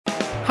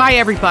Hi,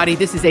 everybody.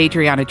 This is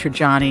Adriana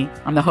Trajani.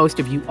 I'm the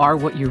host of You Are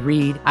What You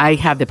Read. I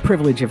have the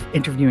privilege of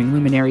interviewing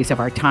luminaries of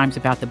our times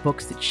about the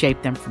books that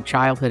shaped them from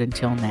childhood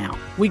until now.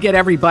 We get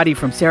everybody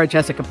from Sarah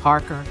Jessica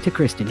Parker to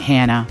Kristen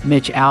Hanna,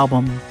 Mitch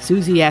Albom,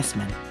 Susie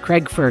Essman,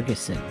 Craig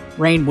Ferguson,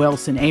 Rainn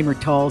Wilson, Amor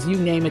Tolls, you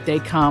name it, they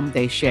come,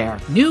 they share.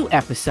 New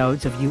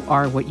episodes of You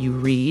Are What You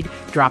Read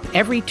drop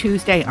every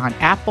Tuesday on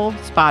Apple,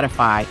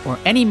 Spotify, or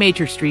any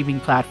major streaming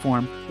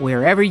platform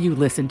wherever you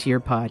listen to your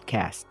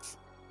podcasts.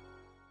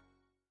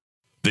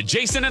 The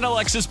Jason and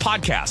Alexis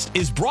podcast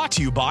is brought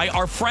to you by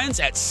our friends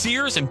at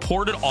Sears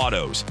Imported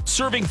Autos,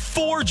 serving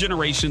 4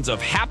 generations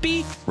of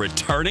happy,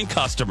 returning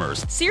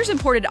customers. Sears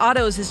Imported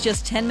Autos is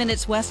just 10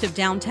 minutes west of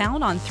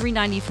downtown on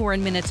 394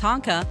 in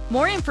Minnetonka.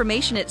 More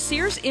information at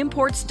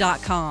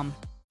SearsImports.com.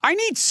 I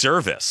need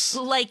service.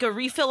 Like a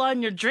refill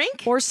on your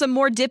drink? Or some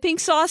more dipping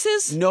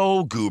sauces?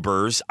 No,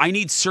 goobers. I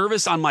need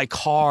service on my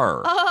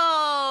car.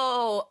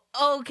 Oh,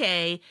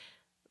 okay.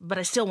 But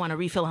I still want a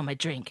refill on my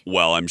drink.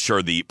 Well, I'm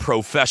sure the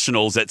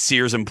professionals at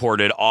Sears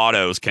Imported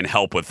Autos can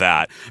help with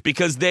that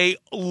because they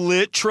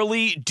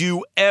literally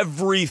do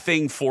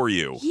everything for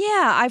you.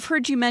 Yeah, I've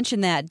heard you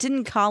mention that.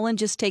 Didn't Colin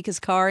just take his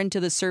car into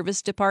the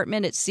service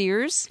department at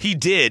Sears? He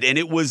did, and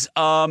it was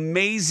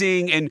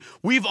amazing. And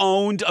we've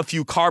owned a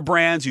few car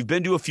brands. We've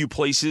been to a few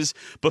places,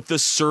 but the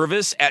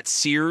service at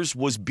Sears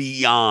was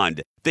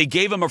beyond. They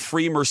gave him a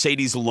free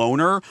Mercedes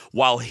loaner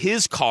while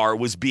his car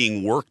was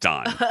being worked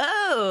on.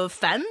 Oh,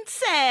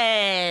 fancy.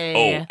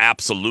 Oh,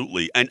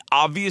 absolutely. And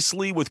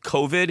obviously with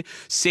COVID,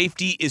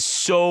 safety is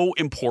so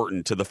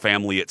important to the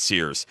family at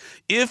Sears.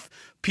 If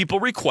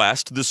people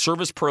request, the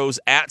service pros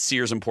at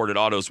Sears Imported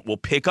Autos will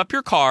pick up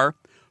your car,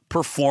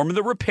 perform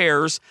the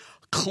repairs,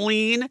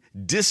 clean,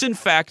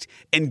 disinfect,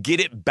 and get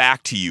it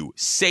back to you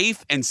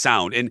safe and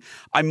sound. And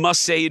I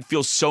must say, it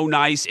feels so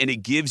nice, and it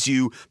gives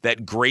you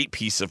that great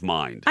peace of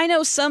mind. I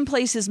know some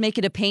places make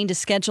it a pain to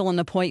schedule an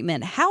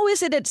appointment. How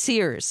is it at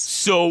Sears?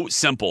 So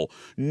simple.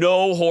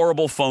 No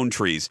horrible phone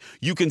trees.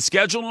 You can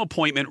schedule an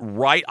appointment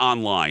right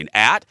online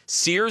at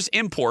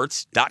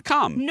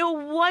SearsImports.com. No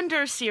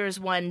wonder Sears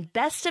won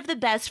Best of the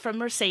Best from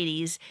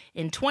Mercedes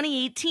in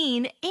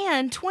 2018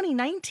 and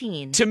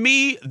 2019. To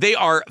me, they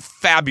are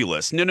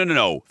fabulous.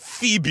 No.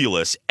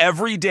 Fabulous.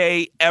 Every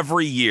day,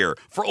 every year.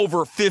 For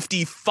over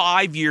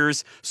 55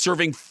 years,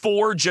 serving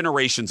 4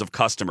 generations of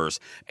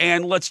customers.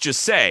 And let's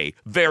just say,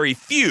 very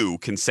few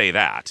can say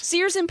that.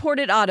 Sears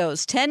Imported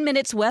Autos, 10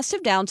 minutes west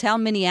of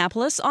downtown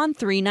Minneapolis on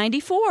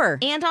 394.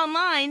 And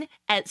online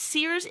at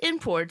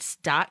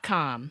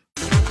SearsImports.com.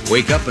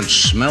 Wake up and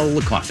smell the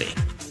coffee.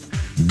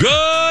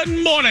 Good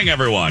morning,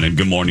 everyone, and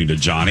good morning to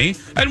Johnny.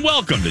 And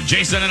welcome to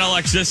Jason and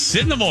Alexis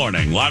in the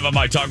morning, live on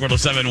My Talk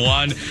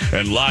 1071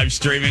 and live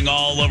streaming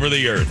all over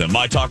the earth at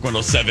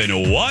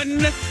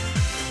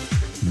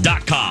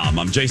MyTalk1071.com.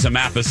 I'm Jason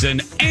Matheson,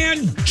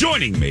 and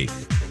joining me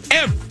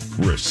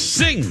every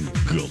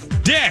single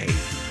day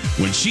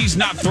when she's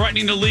not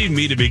threatening to leave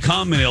me to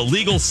become an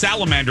illegal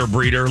salamander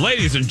breeder,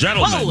 ladies and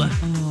gentlemen,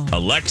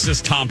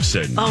 Alexis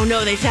Thompson. Oh,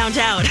 no, they found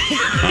out.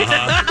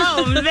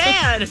 Oh,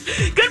 man.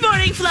 Good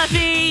morning,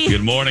 Fluffy.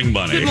 Good morning,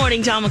 Bunny. Good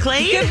morning, John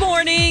McClane. Good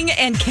morning,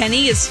 and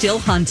Kenny is still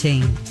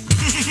hunting.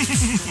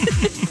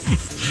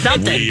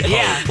 Something. We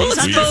Yeah. hope. Well,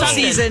 it's We bow hope.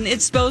 season.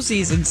 It's bow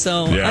season,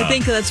 so Yeah. I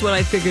think that's what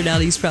I figured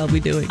out he's probably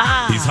doing.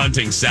 He's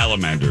hunting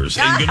salamanders.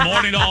 And good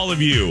morning to all of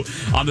you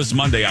on this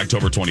Monday,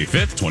 October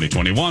 25th,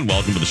 2021.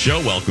 Welcome to the show.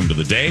 Welcome to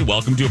the day.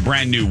 Welcome to a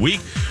brand new week.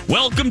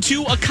 Welcome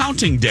to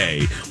Accounting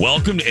Day.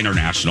 Welcome to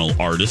International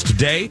Artist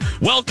Day.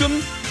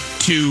 Welcome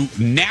to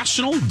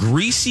National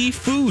Greasy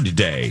Food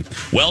Day.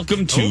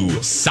 Welcome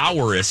to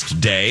Sourest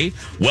Day.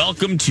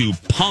 Welcome to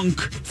Punk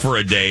for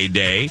a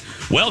Day.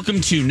 Welcome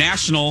to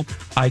National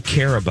I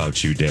Care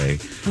About You Day.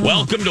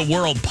 Welcome to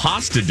World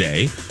Pasta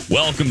Day.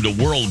 Welcome to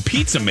World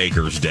Pizza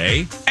Makers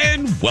Day.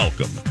 And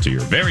welcome to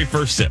your very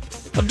first sip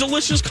of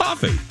delicious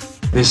coffee.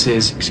 This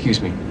is, excuse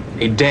me,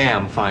 a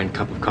damn fine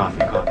cup of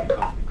coffee.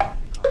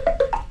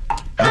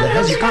 How the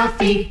hell's your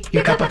coffee?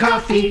 Your cup of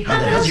coffee? How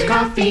the hell's your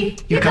coffee?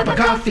 Your cup of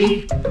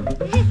coffee?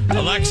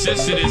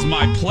 Alexis, it is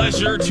my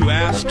pleasure to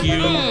ask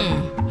you,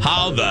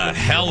 how the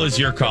hell is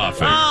your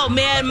coffee? Oh,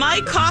 man, my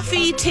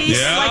coffee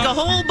tastes like a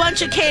whole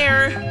bunch of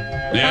care.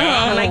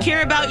 Yeah. And I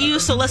care about you,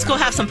 so let's go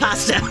have some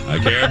pasta. I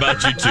care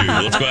about you, too.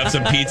 Let's go have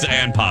some pizza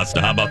and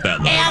pasta. How about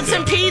that? And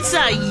some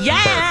pizza,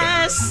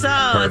 yes!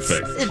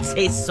 Perfect. It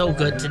tastes so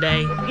good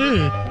today.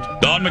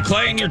 Dawn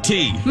McClain, your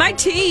tea. My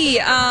tea,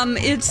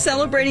 it's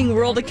celebrating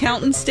World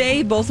Accountants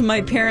Day. Both of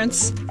my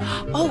parents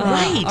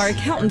are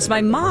accountants.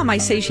 My mom, I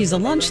say she's a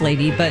lunch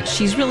lady, but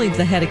she's really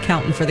the head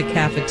accountant for the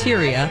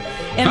cafeteria.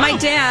 And my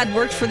dad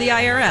worked for the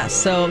IRS,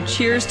 so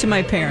cheers to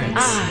my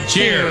parents.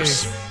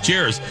 Cheers.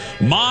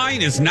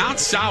 Mine is not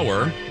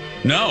sour.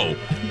 No.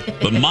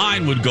 But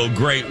mine would go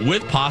great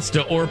with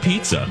pasta or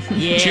pizza.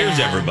 Yeah. Cheers,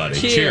 everybody.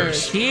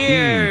 Cheers.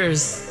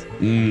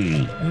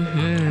 I'm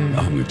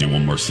going to do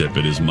one more sip.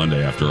 It is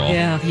Monday after all.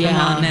 Yeah, come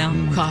on now.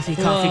 Coffee.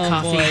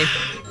 Boy.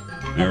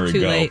 There we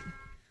Too go. late.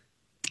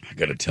 I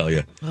got to tell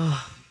you,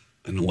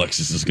 and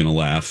Alexis is going to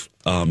laugh.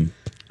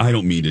 I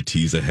don't mean to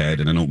tease ahead,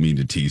 and I don't mean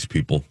to tease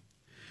people,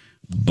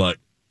 but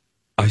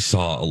I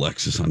saw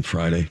Alexis on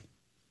Friday,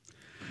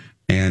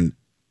 and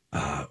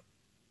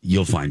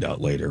you'll find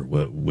out later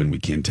when we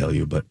can tell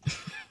you, but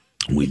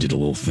we did a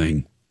little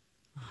thing.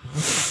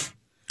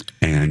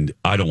 And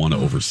I don't want to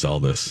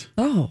oversell this.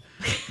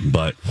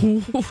 But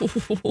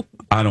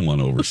I don't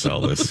want to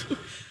oversell this.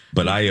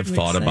 But I have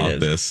thought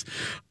about this.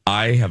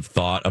 I have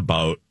thought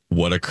about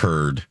what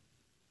occurred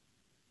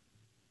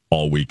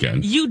all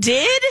weekend. You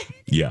did?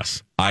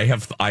 Yes. I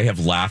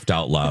have laughed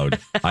out loud.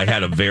 I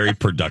had a very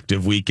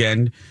productive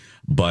weekend,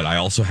 but I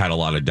also had a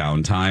lot of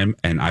downtime,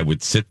 and I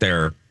would sit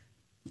there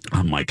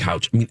on my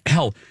couch. I mean,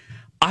 hell,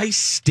 I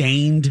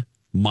stained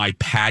my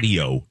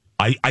patio.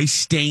 I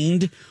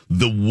stained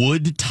the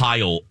wood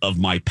tile of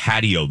my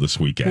patio this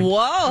weekend.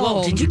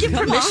 Whoa. Did you get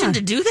permission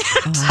to do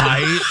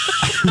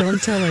that?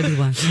 Don't tell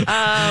anyone.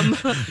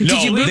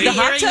 Did you move the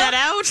hot tub? That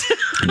out?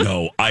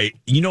 No,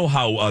 you know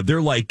how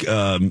they're like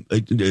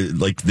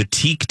the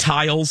teak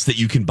tiles that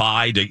you can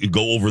buy to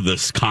go over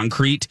this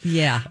concrete?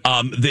 Yeah.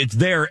 It's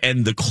there,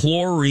 and the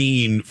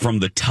chlorine from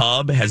the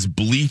tub has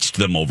bleached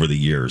them over the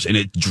years, and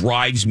it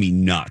drives me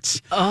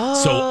nuts.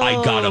 Oh. So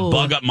I got a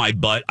bug up my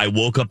butt. I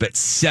woke up at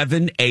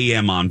 7 a.m.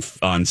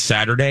 on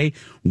Saturday,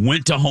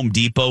 went to Home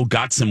Depot,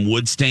 got some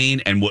wood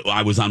stain, and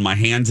I was on my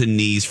hands and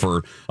knees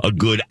for a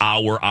good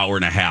hour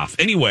and a half.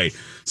 Anyway,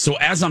 so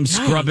as I'm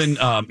scrubbing,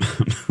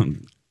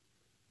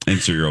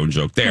 answer your own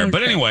joke there. Okay.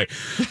 But anyway,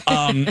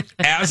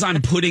 as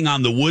I'm putting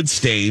on the wood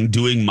stain,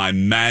 doing my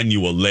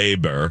manual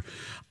labor,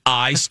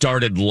 I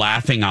started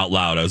laughing out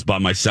loud. I was by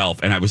myself,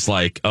 and I was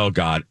like, oh,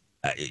 God.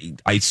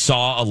 I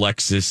saw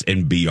Alexis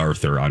and B.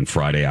 Arthur on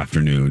Friday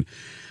afternoon,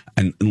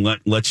 and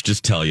let's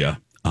just tell you,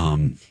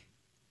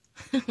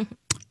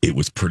 it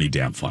was pretty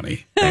damn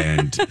funny,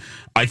 and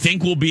I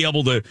think we'll be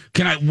able to.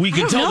 We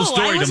can tell the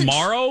story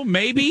tomorrow,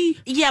 maybe.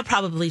 Yeah,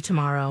 probably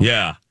tomorrow.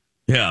 Yeah,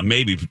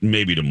 maybe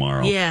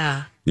tomorrow.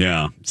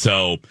 Yeah.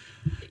 So,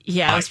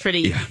 it was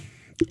pretty.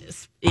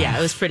 Yeah,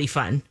 it was pretty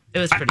fun. It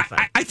was pretty fun.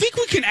 I think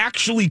we can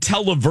actually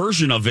tell a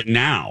version of it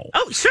now.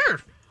 Oh,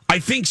 sure. I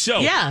think so.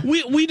 Yeah.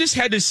 We just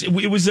had to.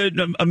 It was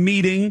a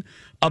meeting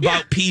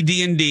about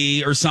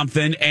PD&D or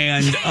something,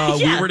 and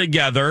we were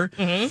together.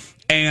 Mm-hmm.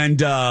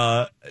 And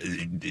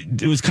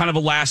it was kind of a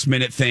last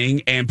minute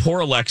thing. And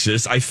poor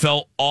Alexis, I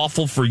felt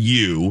awful for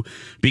you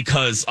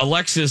because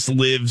Alexis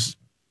lives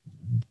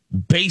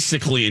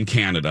basically in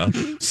Canada.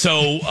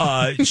 So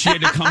she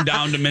had to come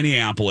down to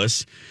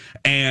Minneapolis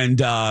and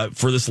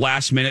for this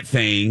last minute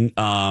thing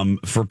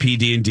for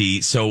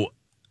PD&D. So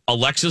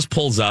Alexis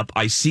pulls up.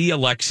 I see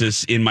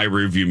Alexis in my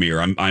rearview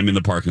mirror. I'm in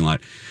the parking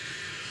lot.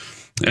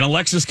 And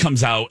Alexis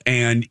comes out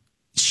and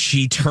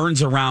she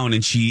turns around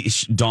and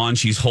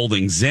she's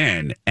holding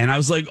Zen. And I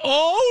was like,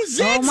 oh,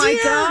 Zen's Oh my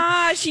here.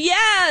 gosh,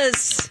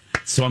 yes.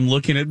 So I'm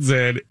looking at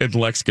Zen and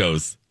Lex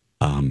goes,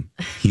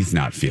 he's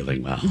not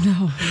feeling well.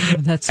 No,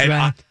 that's and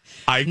right.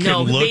 I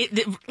can look.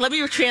 Let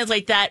me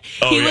translate that.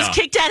 Oh, he was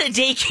kicked out of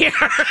daycare.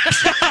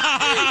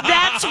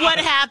 That's what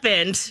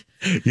happened.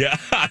 Yeah.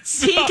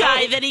 Pink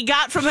eye that he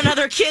got from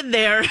another kid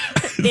there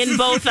in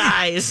both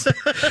eyes.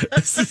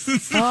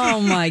 Oh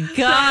my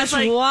gosh,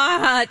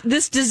 what?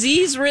 This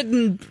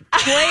disease-ridden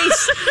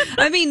place.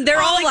 I mean,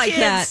 they're all like kids.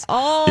 that.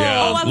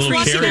 I was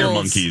little carrier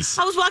monkeys.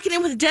 I was walking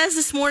in with Des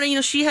this morning. You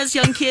know, she has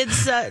young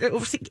kids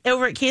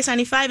over at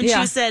KS95, and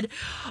she said,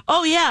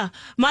 "Oh yeah,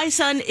 my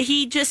son,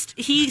 he just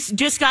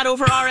got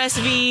over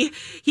RSV.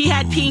 He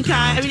had pink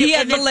eye. I mean, he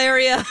had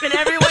malaria, and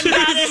everyone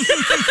got it."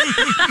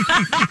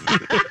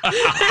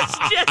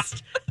 It's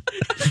just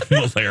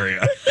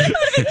malaria.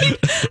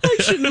 I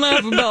shouldn't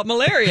laugh about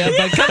malaria,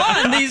 but come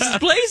on, these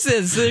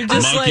places, they're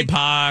just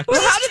monkeypox.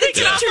 Well, how do the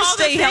teachers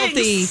stay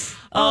healthy?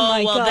 Oh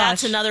my gosh.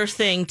 That's another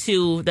thing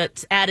too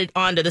that's added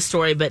onto the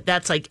story, but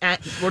that's like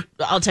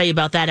I'll tell you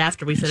about that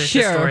after we finish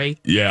the story.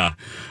 Yeah.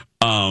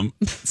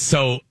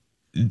 So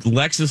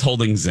Lex is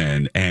holding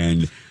Zen,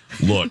 and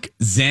look,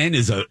 Zen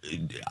is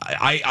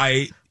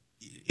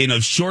in a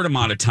short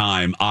amount of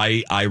time,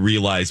 I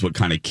realized what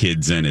kind of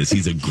kid Zen is.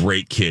 He's a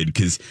great kid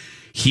because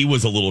he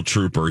was a little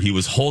trooper. He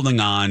was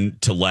holding on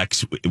to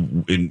Lex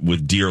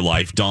with dear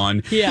life,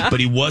 Dawn. Yeah. But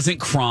he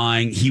wasn't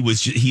crying.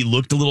 He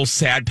looked a little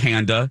sad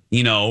panda,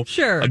 you know.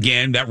 Sure.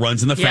 Again, that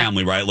runs in the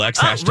family, right, Lex?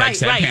 Hashtag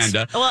sad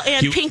panda. Well,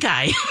 and pink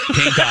eye.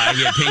 Pink eye.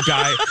 Yeah, pink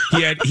eye.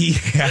 He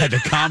had a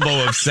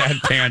combo of sad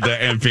panda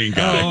and pink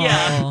eye. Oh.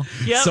 Yeah.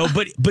 Yep. So,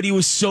 but he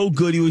was so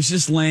good. He was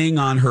just laying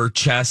on her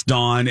chest,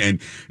 Dawn, and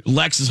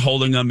Lex is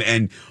holding him.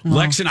 And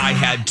Lex and I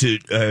had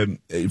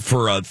to,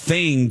 for a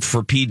thing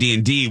for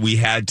PD&D, we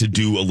had to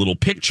do a little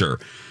picture.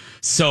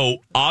 So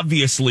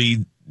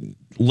obviously,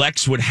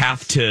 Lex would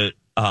have to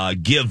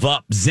give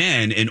up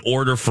Zen in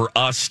order for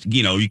us.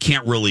 You know, you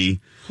can't really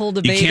hold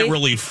a baby. You can't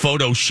really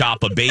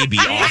Photoshop a baby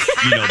off,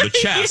 the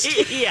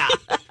chest. Yeah.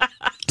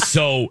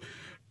 So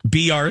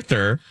B.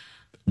 Arthur,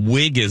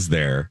 Wig is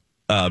there.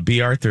 B.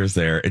 Arthur's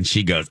there, and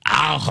she goes,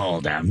 "I'll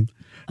hold him."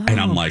 And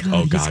I'm like,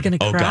 oh God,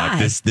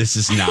 this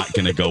is not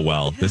going to go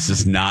well. This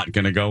is not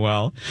going to go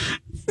well.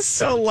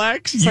 So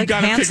Lex, it's you like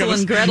got to pick Hansel up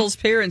and Gretel's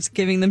parents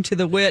giving them to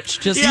the witch,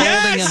 just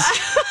holding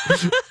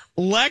him.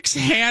 Lex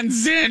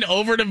hands Zen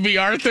over to B.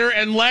 Arthur,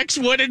 and Lex,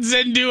 what did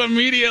Zen do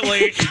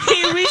immediately?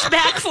 He reached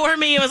back for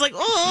me. I was like,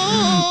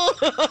 oh.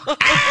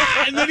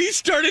 And then he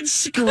started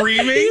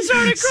screaming. He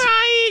started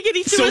crying, and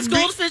he threw his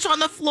goldfish on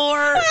the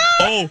floor.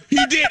 Oh, he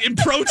did, in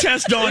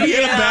protest on. He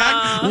had a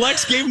bag.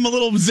 Lex gave him a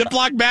little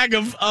Ziploc bag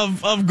of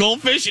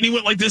goldfish, and he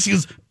went like this. He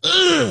goes,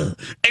 ugh.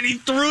 And he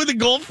threw the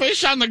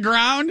goldfish on the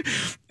ground,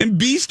 and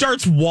B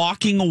starts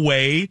walking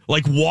away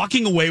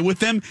with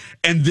them,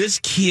 and this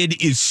kid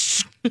is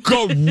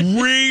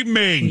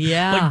screaming.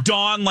 Yeah. Like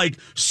Dawn, like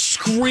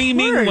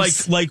screaming, like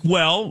a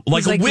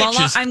witch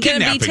is I'm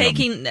going to be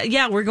kidnapping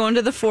taking, we're going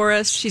to the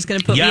forest. She's going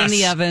to put me in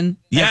the oven.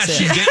 Yes,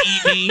 she's going to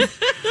eat me.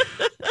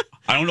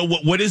 I don't know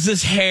what is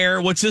this hair?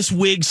 What's this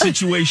wig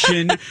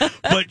situation?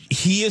 But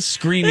he is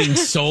screaming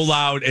so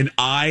loud, and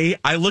I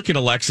look at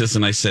Alexis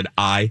and I said,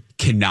 I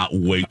cannot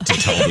wait to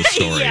tell the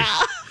story.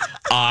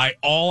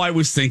 All I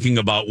was thinking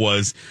about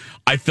was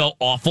I felt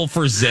awful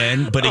for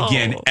Zen, but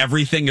again,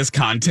 everything is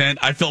content.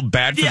 I felt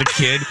bad for the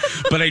kid,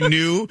 but I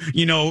knew,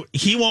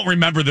 he won't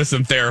remember this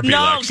in therapy,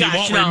 Lex. He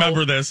won't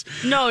remember this.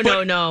 No.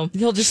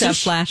 He'll just have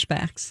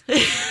flashbacks.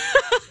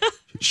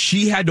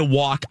 She had to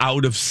walk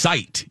out of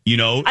sight, I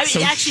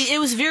mean, actually, it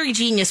was very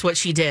genius what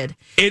she did.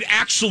 It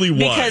actually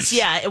was.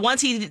 Because,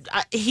 once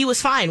he was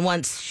fine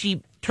once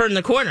she turned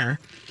the corner,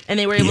 and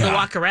they were able to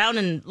walk around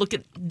and look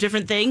at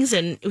different things,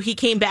 and he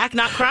came back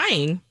not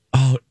crying.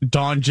 Oh,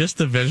 Dawn, just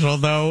the visual,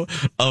 though,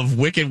 of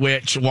Wicked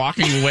Witch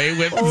walking away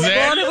with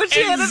Zen and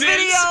Zen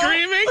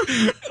screaming.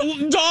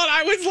 Dawn,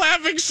 I was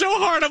laughing so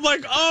hard. I'm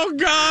like, oh,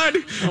 God,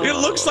 it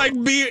looks like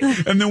me.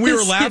 And then we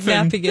were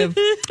laughing.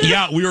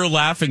 Yeah, we were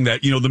laughing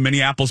that, the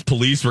Minneapolis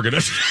police were going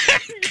to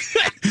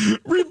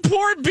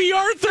report B.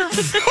 Arthur.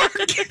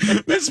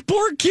 This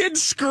poor kid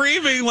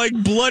screaming, like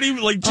bloody,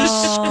 like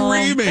just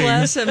screaming.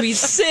 Bless him. He's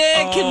sick.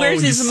 And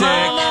where's his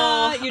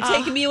mama? You're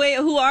taking me away.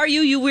 Who are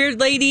you, you weird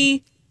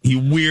lady? You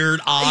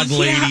weird, odd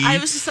lady. I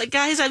was just like,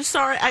 guys, I'm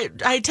sorry.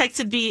 I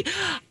texted B.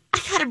 I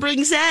gotta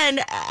bring Zen.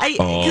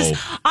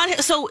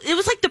 So it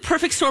was like the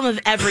perfect storm of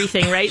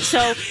everything, right? So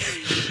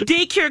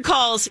daycare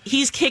calls.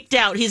 He's kicked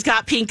out. He's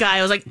got pink eye.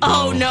 I was like,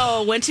 oh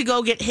no. Went to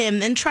go get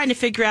him and trying to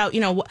figure out,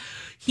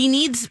 he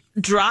needs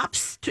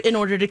drops in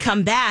order to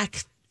come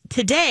back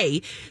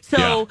today. So.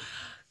 Yeah.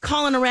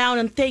 Calling around,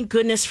 and thank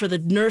goodness for the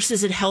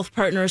nurses at Health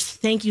Partners.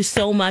 Thank you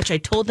so much. I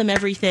told them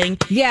everything.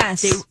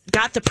 Yes. They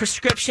got the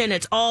prescription.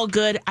 It's all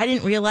good. I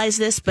didn't realize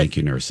this, but thank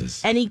you,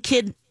 nurses. Any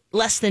kid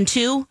less than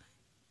 2,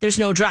 there's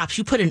no drops.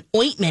 You put an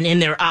ointment in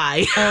their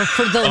eye. Oh,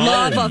 for the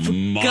love of God.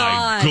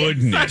 My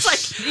goodness.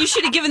 Like, you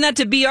should have given that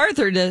to B.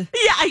 Arthur to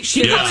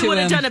she probably would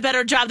have done a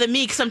better job than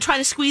me, because I'm trying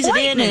to squeeze it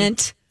in.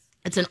 And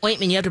it's an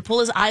ointment. You have to pull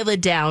his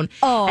eyelid down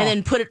and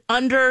then put it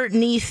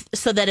underneath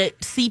so that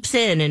it seeps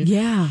in. And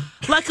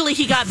luckily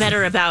he got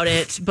better about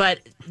it, but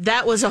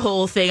that was a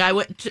whole thing.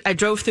 I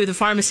drove through the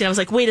pharmacy and I was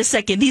like, wait a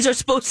second, these are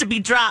supposed to be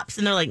drops.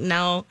 And they're like,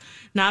 no,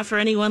 not for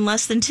anyone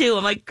less than 2.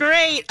 I'm like,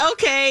 great.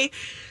 Okay.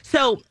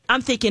 So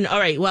I'm thinking, all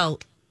right, well,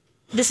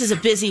 this is a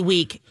busy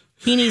week.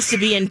 He needs to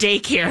be in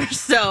daycare.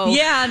 So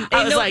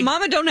I was like,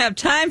 Mama don't have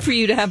time for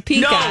you to have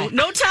pink eye.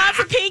 No time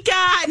for pink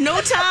eye. No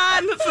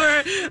time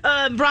for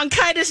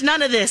bronchitis.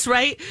 None of this,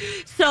 right?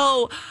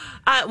 So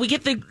we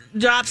get the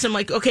drops. I'm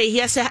like, okay, he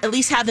has to at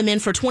least have them in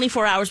for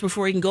 24 hours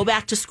before he can go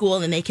back to school,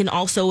 and they can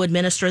also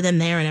administer them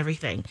there and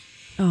everything.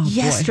 Oh,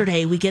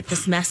 yesterday, we get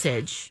this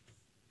message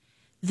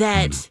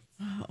that...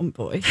 Oh,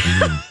 boy.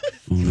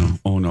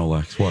 Oh, no,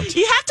 Lex. What?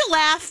 You have to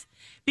laugh,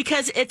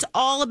 because it's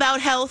all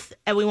about health,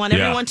 and we want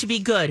everyone to be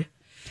good.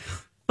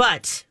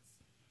 But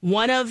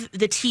one of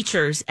the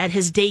teachers at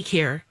his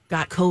daycare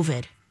got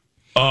COVID.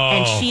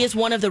 And she is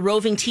one of the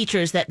roving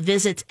teachers that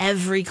visits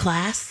every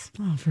class.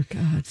 Oh, for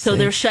God's So sake.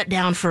 they're shut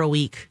down for a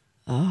week.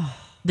 Oh.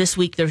 This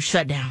week, they're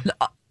shut down.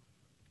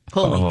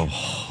 Whole week.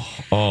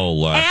 Oh,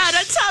 Lex. And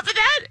on top of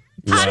that,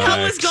 Hot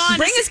was gone.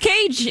 Bring his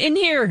cage in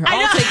here.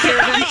 I'll take care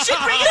of him. I should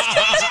bring his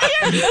cage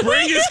in here.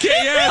 Bring his cage.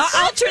 Yes.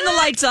 I'll turn the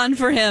lights on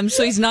for him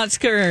so he's not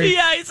scared.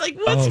 Yeah, he's like,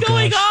 what's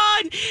going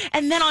on?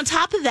 And then on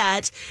top of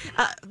that,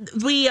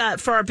 we,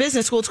 for our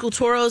business, School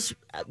Toros,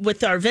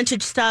 with our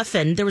vintage stuff,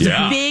 and there was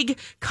a big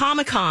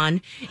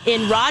Comic-Con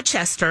in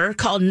Rochester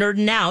called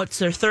Nerdin' Out. It's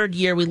their 3rd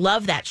year. We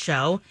love that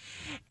show.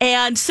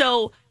 And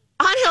so...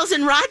 Angel's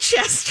in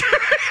Rochester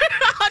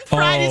on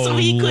Friday, so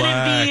he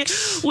couldn't be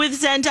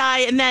with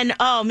Zendai. And then,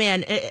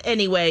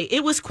 anyway,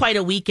 it was quite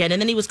a weekend.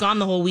 And then he was gone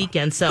the whole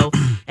weekend. So,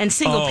 and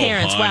single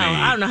parents, honey.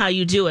 wow, I don't know how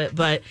you do it,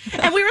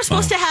 and we were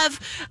supposed to have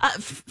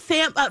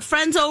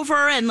friends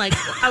over, and like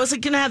I was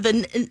going to have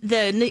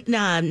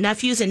the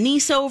nephews and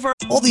niece over.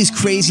 All these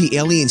crazy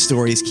alien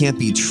stories can't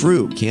be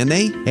true, can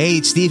they? Hey,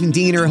 it's Stephen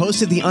Diener,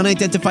 host of the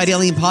Unidentified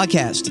Alien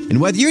Podcast.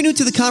 And whether you're new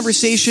to the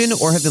conversation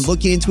or have been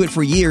looking into it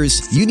for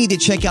years, you need to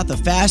check out the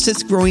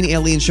fastest growing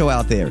alien show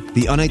out there,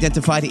 the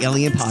Unidentified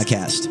Alien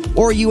Podcast.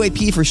 Or or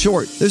UAP for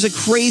short. There's a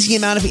crazy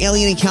amount of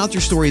alien encounter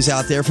stories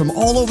out there from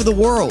all over the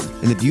world.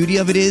 And the beauty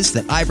of it is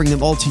that I bring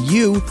them all to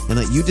you and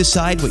let you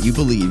decide what you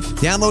believe.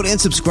 Download and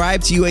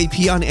subscribe to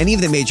UAP on any of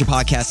the major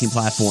podcasting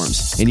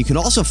platforms. And you can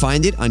also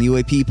find it on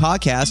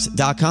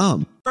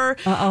UAPpodcast.com.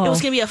 It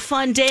was going to be a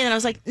fun day. And then I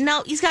was like,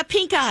 no, he's got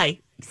pink eye.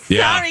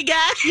 Yeah. Sorry,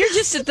 guys. You're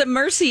just at the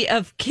mercy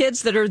of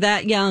kids that are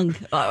that young.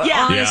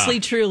 Honestly,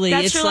 truly.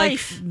 That's it's your like,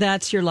 life.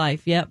 that's your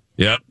life. Yep.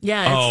 Yep.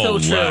 Yeah, it's so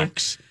true.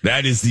 Lex,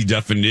 that is the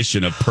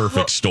definition of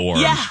perfect storm.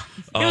 Yeah.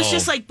 It was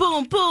just like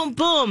boom, boom,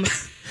 boom.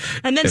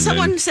 And then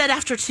someone said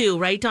after 2,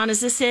 right, Dawn?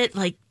 Is this it?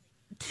 Like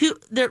 2,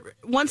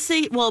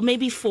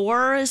 maybe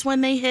 4 is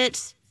when they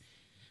hit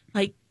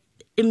like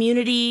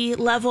immunity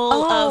level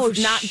of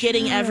not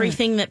getting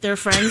everything that their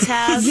friends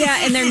have. Yeah,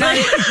 and they're not.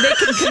 They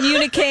can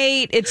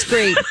communicate. It's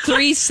great.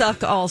 3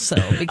 suck also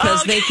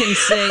because they can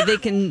say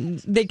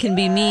they can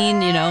be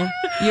mean. You know,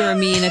 you were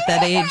mean at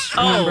that age.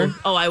 Remember?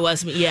 Oh, I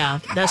was. Yeah,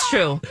 that's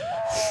true.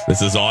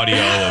 This is audio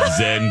of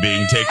Zen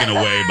being taken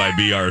away by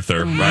B.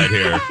 Arthur right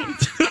here.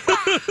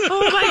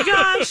 Oh my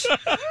gosh.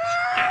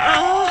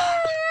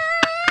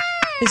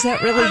 Is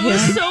that really him? It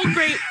was so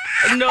great.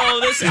 No,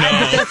 no.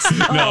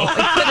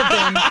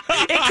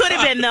 It could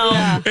have been though.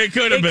 Yeah. It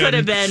could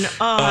have been.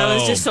 I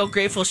was just so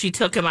grateful she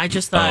took him. I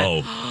just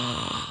thought.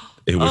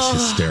 It was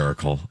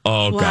hysterical.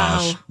 Oh, wow.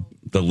 Gosh.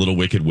 The little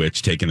wicked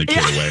witch taking the kid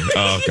away.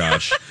 Oh,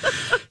 gosh.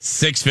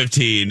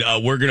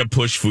 6:15. We're going to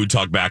push Food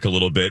Talk back a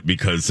little bit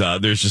because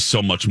there's just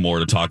so much more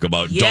to talk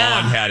about.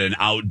 Yeah. Dawn had an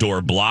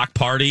outdoor block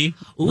party.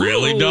 Ooh.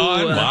 Really,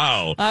 Dawn?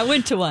 Wow. I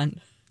went to one.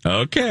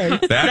 Okay.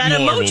 That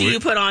emoji you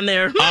put on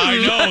there. I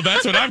know.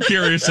 That's what I'm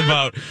curious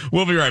about.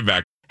 We'll be right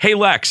back. Hey,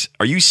 Lex,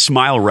 are you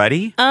smile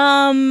ready?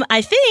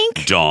 I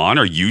think. Dawn,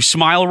 are you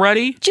smile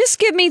ready? Just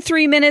give me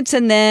 3 minutes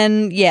and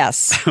then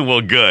yes. Well,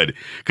 good.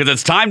 Because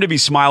it's time to be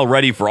smile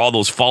ready for all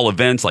those fall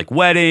events like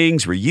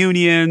weddings,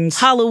 reunions.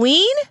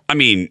 Halloween? I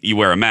mean, you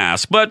wear a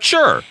mask, but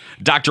sure.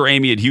 Dr.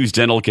 Amy at Hughes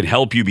Dental can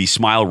help you be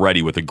smile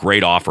ready with a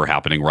great offer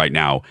happening right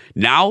now.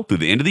 Now, through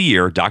the end of the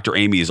year, Dr.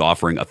 Amy is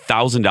offering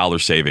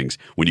 $1,000 savings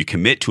when you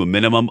commit to a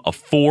minimum of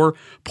 4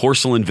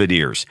 porcelain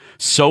veneers.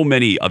 So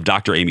many of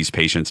Dr. Amy's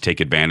patients take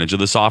advantage of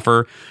this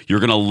offer. You're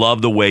going to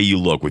love the way you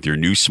look with your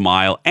new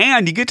smile,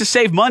 and you get to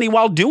save money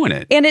while doing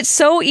it. And it's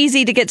so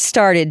easy to get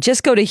started.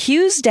 Just go to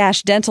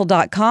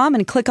hughes-dental.com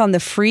and click on the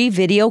free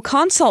video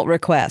consult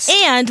request.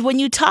 And when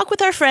you talk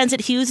with our friends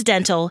at Hughes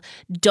Dental,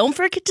 don't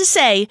forget to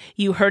say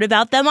you heard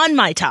about them on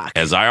My Talk.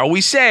 As I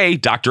always say,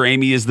 Dr.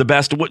 Amy is the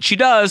best at what she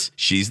does.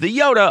 She's the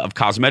Yoda of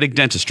cosmetic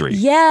dentistry.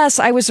 Yes,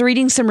 I was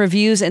reading some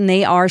reviews and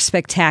they are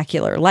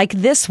spectacular. Like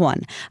this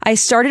one. I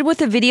started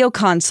with a video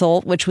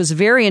consult, which was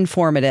very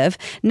informative.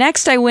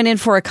 Next, I went in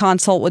for a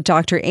consult with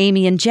Dr.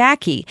 Amy and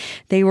Jackie.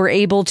 They were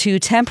able to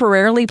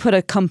temporarily put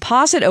a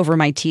composite over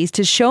my teeth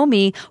to show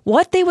me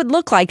what they would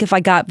look like if I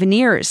got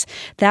veneers.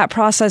 That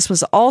process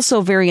was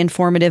also very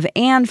informative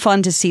and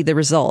fun to see the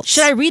results.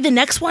 Should I read the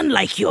next one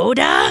like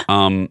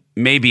Yoda?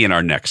 Maybe in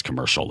our next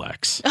commercial,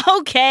 Lex.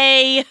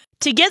 Okay.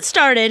 To get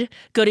started,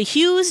 go to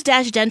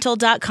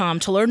hughes-dental.com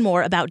to learn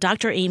more about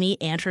Dr. Amy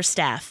and her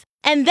staff.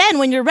 And then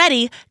when you're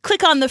ready,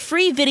 click on the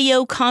free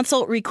video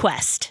consult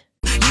request.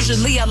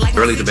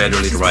 Early to bed,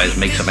 early to rise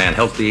makes a man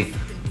healthy,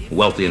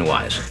 wealthy, and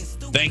wise.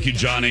 Thank you,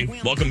 Johnny.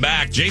 Welcome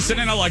back. Jason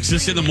and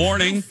Alexis in the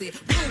morning.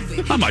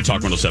 On My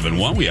Talk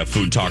 107.1. We have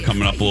Food Talk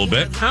coming up a little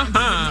bit.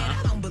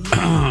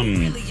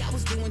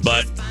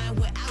 But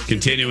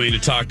continuing to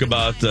talk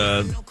about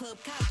the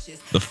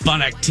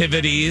fun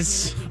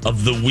activities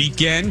of the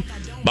weekend.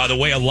 By the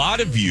way, a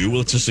lot of you,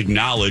 let's just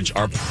acknowledge,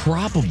 are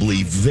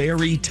probably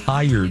very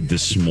tired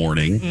this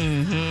morning.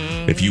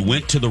 Mm-hmm. If you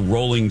went to the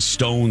Rolling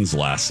Stones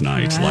last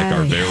night, like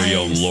our very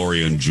own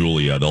Lori and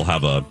Julia, they'll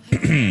have a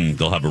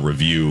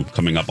review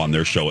coming up on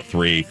their show at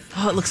 3.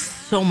 Oh, it looks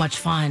so much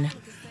fun.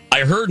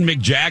 I heard Mick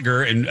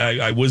Jagger, and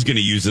I was going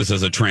to use this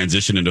as a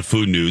transition into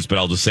food news, but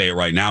I'll just say it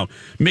right now.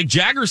 Mick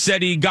Jagger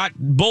said he got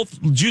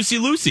both Juicy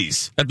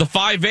Lucy's at the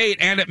 5-8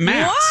 and at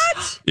Max.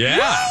 What?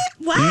 Yeah.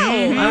 What? Wow.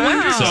 Mm-hmm. I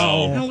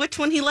wonder which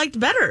one he liked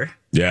better.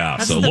 Yeah.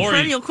 That's so the Lori,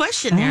 perennial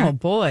question there. Oh,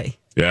 boy.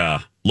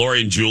 Yeah.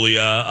 Lori and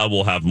Julia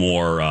will have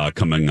more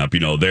coming up. You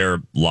know,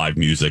 they're live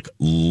music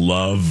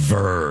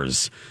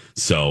lovers.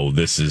 So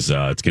this is,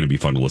 it's going to be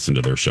fun to listen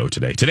to their show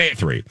today. Today at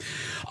 3.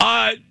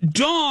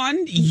 Dawn,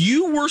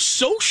 you were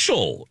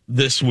social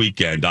this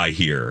weekend, I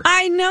hear.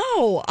 I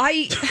know.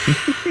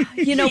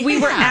 We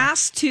were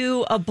asked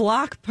to a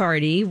block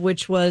party,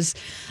 which was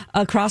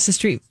across the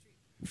street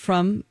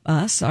from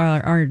us,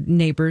 our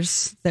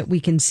neighbors that we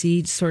can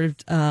see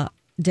sort of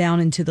down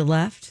and to the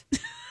left.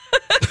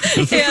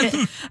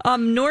 And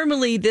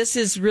normally this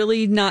is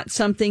really not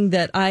something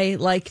that I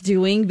like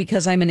doing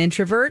because I'm an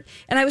introvert.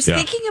 And I was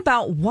thinking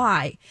about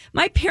why.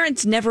 My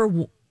parents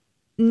never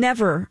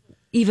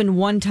even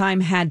one time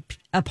had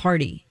a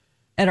party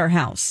at our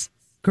house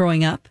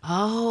growing up.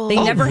 Oh, they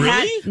never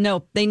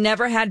really? they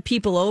never had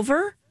people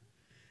over.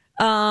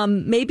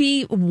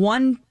 Maybe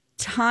one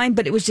time,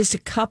 but it was just a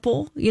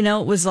couple. You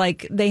know, it was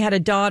like they had a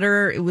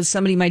daughter. It was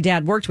somebody my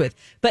dad worked with,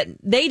 but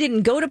they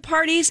didn't go to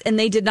parties and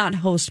they did not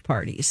host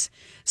parties.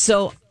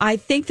 So I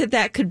think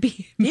that could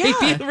be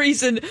maybe the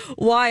reason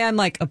why I'm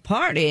like, a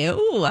party?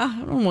 Ooh,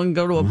 I don't want to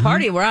go to a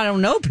party where I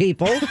don't know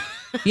people.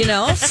 You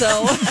know,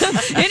 so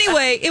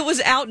anyway, it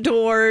was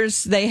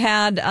outdoors. They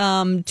had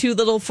 2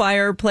 little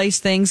fireplace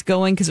things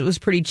going because it was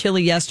pretty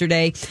chilly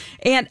yesterday.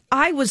 And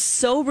I was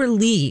so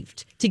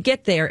relieved to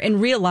get there and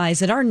realize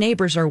that our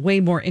neighbors are way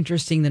more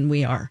interesting than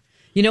we are.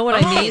 You know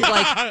what I mean?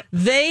 Like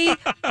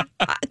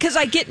because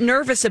I get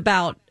nervous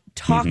about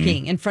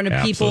talking in front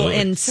of people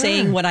and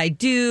saying what I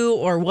do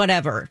or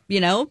whatever, you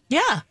know?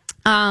 Yeah.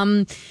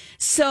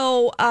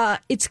 So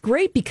it's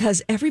great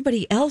because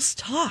everybody else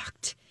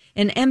talked.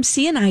 And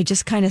MC and I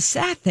just kind of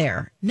sat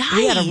there. Nice.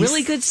 We had a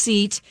really good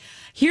seat.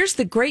 Here's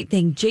the great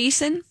thing,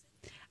 Jason,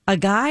 a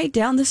guy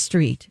down the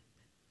street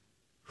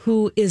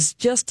who is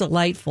just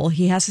delightful.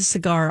 He has a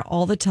cigar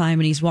all the time,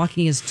 and he's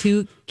walking his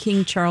 2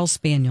 King Charles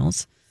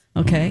Spaniels.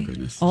 Okay,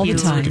 all the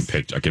time.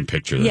 I can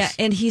picture this. Yeah,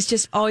 and he's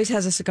just always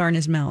has a cigar in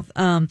his mouth.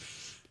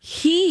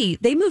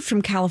 They moved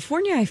from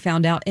California, I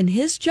found out, and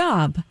his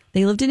job,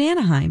 they lived in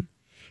Anaheim.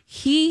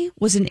 He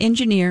was an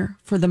engineer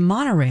for the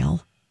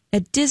monorail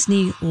at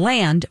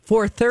Disneyland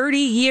for 30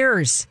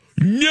 years.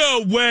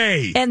 No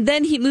way. And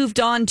then he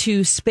moved on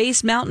to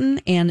Space Mountain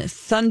and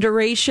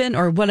Thunderation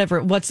or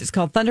whatever, it's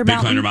called, Thunder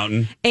Mountain. Thunder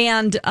Mountain.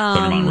 And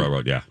Thunder Mountain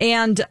Railroad, yeah.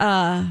 And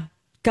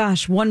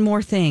gosh, one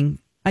more thing.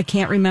 I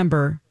can't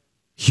remember.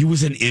 He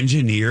was an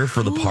engineer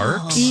for the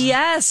parks?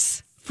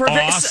 Yes.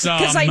 Awesome.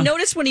 Because I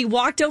noticed when he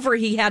walked over,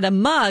 he had a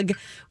mug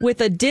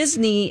with a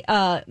Disney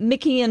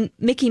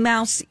Mickey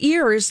Mouse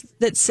ears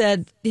that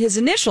said his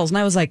initials. And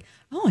I was like,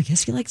 oh, I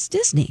guess he likes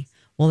Disney.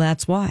 Well,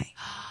 that's why.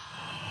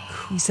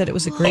 He said it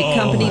was a great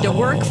company to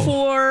work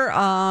for.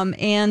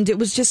 And it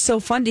was just so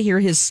fun to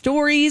hear his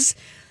stories.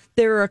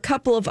 There are a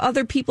couple of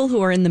other people who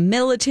are in the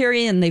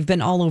military and they've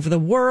been all over the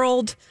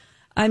world.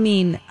 I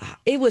mean,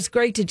 it was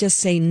great to just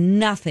say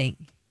nothing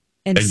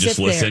and just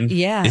listen. There.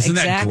 Yeah, Isn't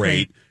exactly. that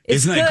great?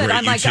 It's Isn't that good. great?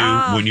 I'm like,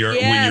 when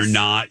you're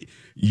not,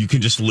 you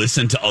can just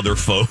listen to other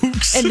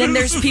folks. And then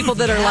there's people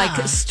that are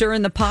like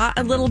stirring the pot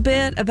a little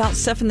bit about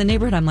stuff in the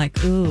neighborhood. I'm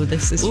like, ooh,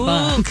 this is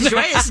fun.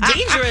 Right? It's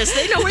dangerous.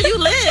 They know where you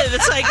live.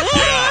 It's like,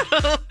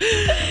 whoa.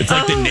 It's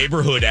like the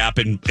neighborhood app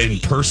in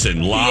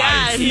person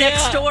live. Yeah,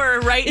 next door,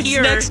 right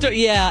here. Next door.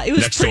 Yeah, it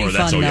was Next pretty door,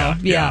 fun though.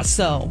 yeah.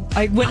 So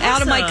I went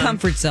out of my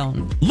comfort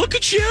zone. Look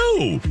at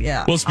you.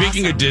 Yeah. Well,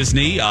 speaking of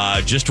Disney,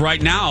 just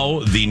right now,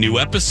 the new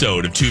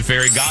episode of Two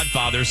Fairy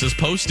Godfathers is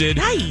posted.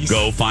 Nice.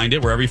 Go find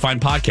it wherever you find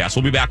podcasts.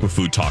 We'll be back with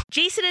Food Talk.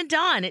 Jason and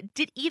Dawn,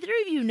 did either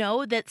of you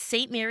know that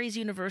St. Mary's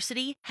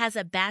University has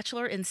a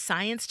Bachelor in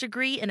Science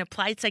degree in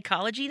Applied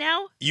Psychology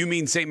now? You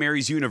mean St.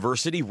 Mary's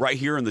University right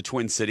here in the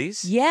Twin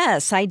Cities?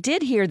 Yes, I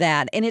did hear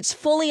that. And it's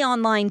fully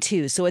online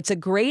too, so it's a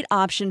great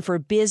option for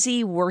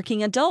busy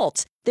working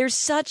adults. There's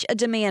such a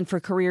demand for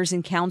careers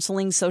in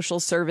counseling, social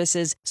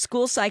services,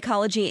 school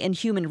psychology, and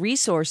human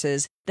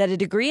resources that a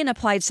degree in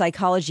applied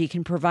psychology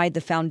can provide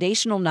the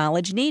foundational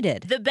knowledge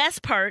needed. The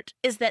best part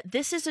is that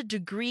this is a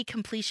degree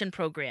completion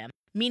program,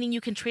 meaning you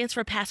can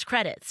transfer past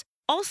credits.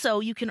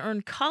 Also, you can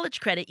earn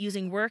college credit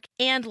using work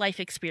and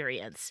life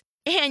experience.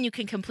 And you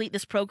can complete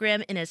this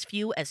program in as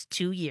few as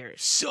 2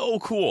 years. So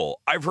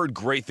cool. I've heard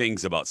great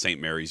things about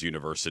St. Mary's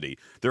University.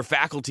 Their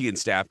faculty and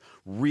staff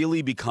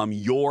really become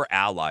your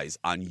allies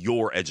on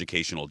your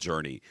educational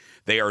journey.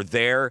 They are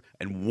there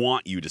and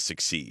want you to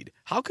succeed.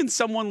 How can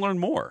someone learn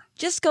more?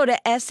 Just go to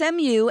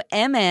smumn.edu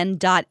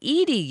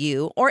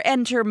or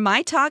enter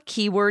my talk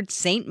keyword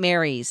St.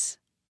 Mary's.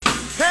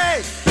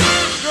 Hey,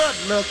 good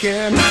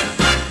looking.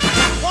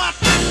 What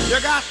you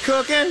got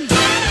cooking?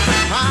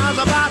 How's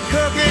about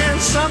cooking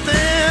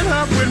something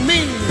up with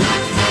me?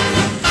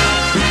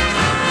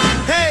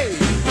 Hey,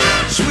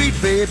 sweet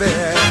baby,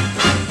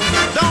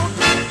 don't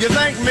you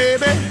think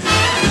maybe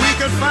we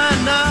could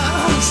find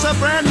us a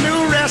brand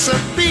new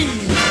recipe?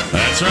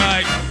 That's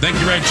right. Thank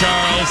you, Ray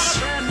Charles.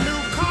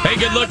 Hey,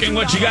 good looking.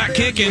 What you got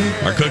kicking?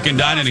 Our cooking,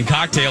 dining, and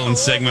cocktailing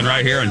segment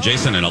right here on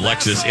Jason and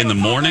Alexis in the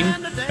morning.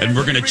 And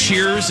we're going to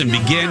cheers and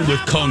begin with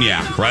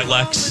cognac. Right,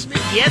 Lex?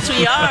 Yes,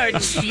 we are.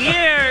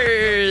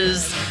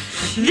 Cheers.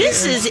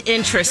 This is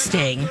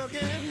interesting.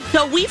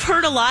 So we've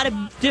heard a lot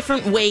of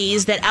different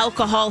ways that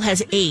alcohol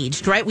has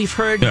aged, right? We've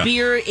heard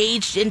beer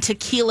aged in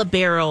tequila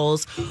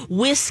barrels,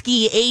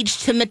 whiskey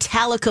aged to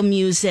Metallica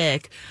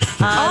music.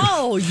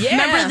 Oh, yeah.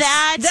 Remember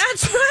that?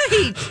 That's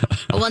right.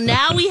 Well,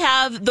 now we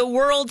have the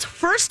world's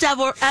first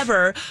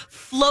ever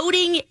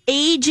floating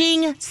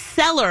aging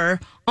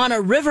cellar on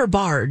a river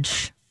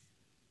barge.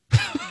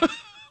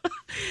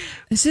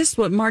 Is this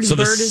what Marty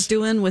Bird is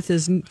doing with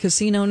his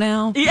casino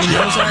now? Yeah. In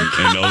Ozark?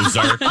 In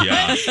Ozark,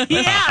 yeah.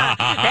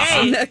 Yeah.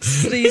 Hey, next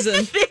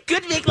season. They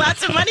could make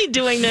lots of money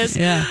doing this.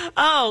 Yeah.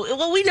 Oh,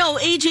 well, we know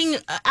aging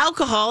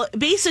alcohol,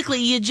 basically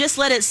you just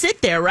let it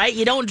sit there, right?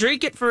 You don't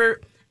drink it for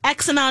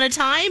X amount of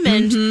time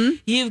and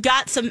you've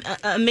got some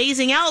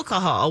amazing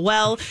alcohol.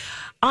 Well,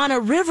 on a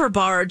river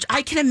barge,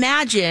 I can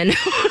imagine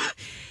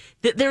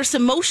there's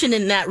some motion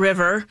in that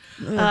river,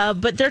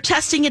 but they're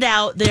testing it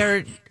out.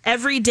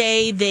 Every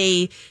day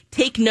they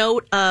take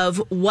note of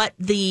what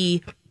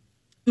the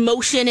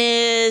motion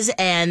is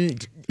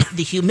and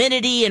the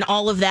humidity and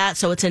all of that.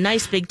 So it's a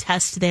nice big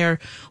test there.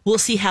 We'll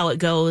see how it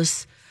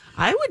goes.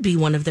 I would be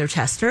one of their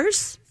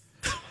testers.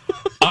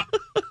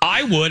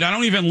 I would. I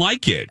don't even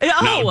like it.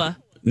 Oh.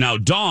 Now,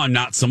 Dawn,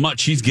 not so much.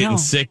 She's getting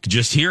sick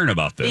just hearing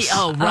about this.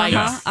 Oh,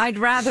 right. I'd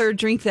rather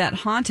drink that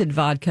haunted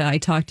vodka I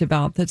talked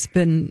about that's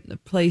been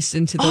placed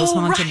into those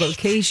haunted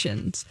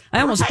locations.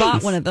 I almost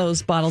bought one of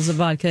those bottles of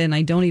vodka, and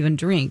I don't even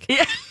drink.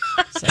 Yeah.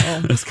 So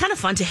it's kind of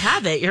fun to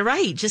have it. You're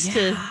right. Just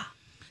to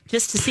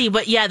see.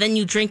 But yeah, then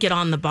you drink it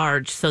on the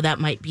barge. So that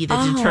might be the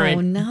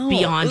deterrent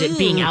beyond it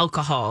being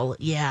alcohol.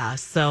 Yeah.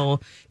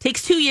 So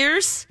takes 2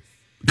 years.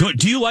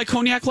 Do you like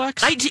cognac,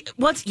 Lex? I do.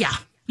 Yeah.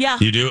 Yeah.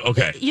 You do?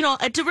 Okay.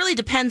 It really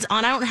depends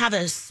on, I don't have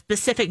a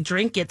specific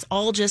drink. It's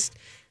all just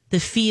the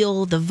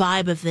feel, the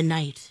vibe of the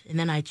night. And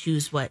then I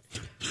choose what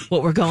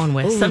we're going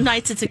with. Ooh. Some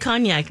nights it's a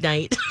cognac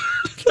night.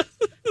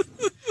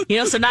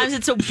 Sometimes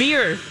it's a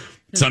beer.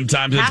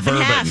 Sometimes it's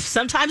bourbon. Half.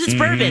 Sometimes it's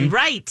bourbon.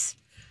 Right.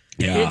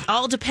 Yeah. It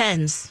all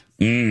depends.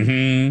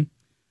 Mm-hmm.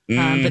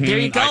 But there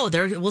you go.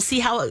 We'll see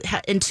how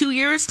in 2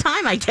 years'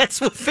 time, I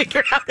guess we'll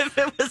figure out if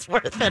it was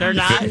worth it or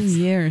not.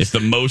 If the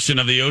motion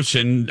of the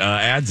ocean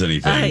adds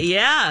anything.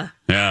 Yeah.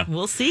 Yeah.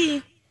 We'll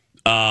see.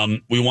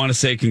 We want to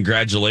say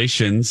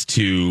congratulations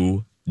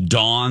to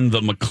Dawn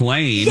the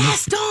McLean.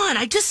 Yes, Dawn.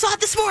 I just saw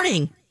it this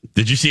morning.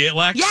 Did you see it,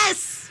 Lex?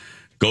 Yes.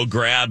 Go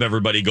grab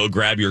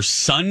your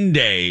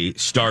Sunday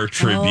Star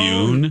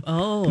Tribune.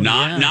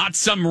 Not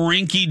some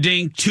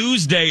rinky-dink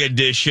Tuesday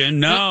edition.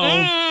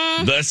 No.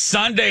 The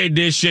Sunday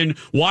edition.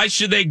 Why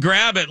should they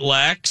grab it,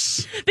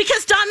 Lex?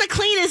 Because Dawn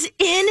McLean is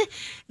in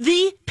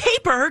the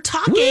paper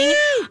talking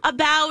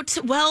about,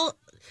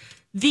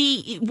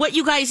 what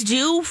you guys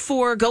do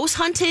for ghost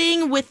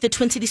hunting with the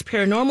Twin Cities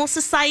Paranormal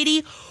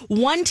Society.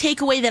 One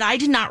takeaway that I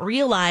did not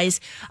realize,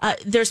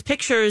 there's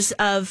pictures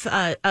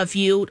of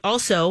you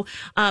also,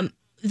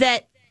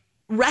 that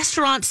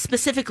restaurants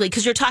specifically,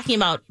 because you're talking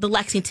about the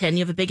Lexington,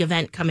 you have a big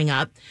event coming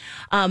up,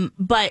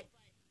 but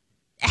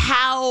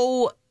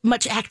how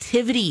much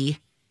activity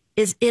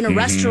is in a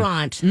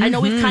restaurant. I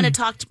know we've kind of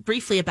talked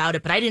briefly about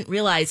it, but I didn't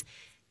realize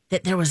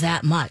that there was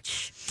that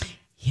much.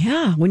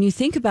 Yeah, when you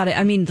think about it,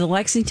 I mean, the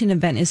Lexington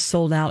event is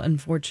sold out,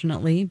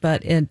 unfortunately,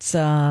 but it's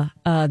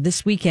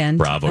this weekend.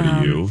 Bravo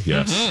to you,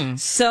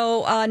 yes.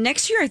 So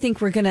next year, I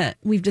think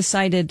we've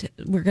decided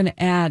we're gonna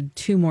add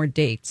 2 more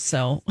dates.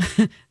 So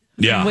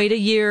wait a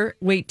year,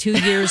 wait 2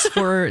 years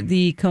for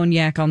the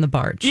cognac on the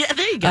barge. Yeah,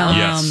 there you go.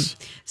 Yes.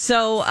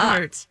 So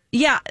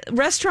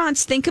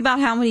restaurants, think about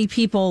how many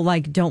people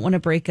don't want to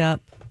break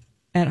up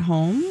at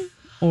home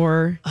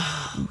or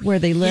where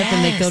they live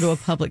and they go to a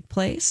public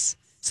place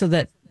so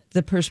that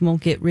the person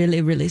won't get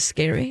really, really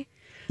scary.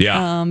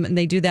 Yeah. And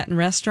they do that in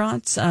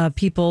restaurants.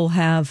 People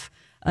have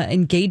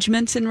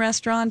engagements in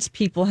restaurants.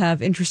 People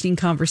have interesting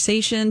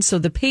conversations. So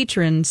the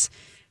patrons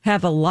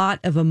have a lot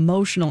of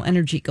emotional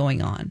energy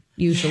going on,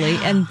 usually.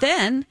 Yeah. And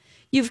then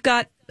you've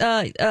got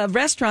a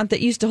restaurant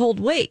that used to hold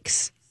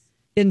wakes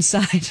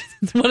inside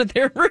one of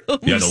their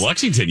rooms. Yeah, the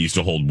Lexington used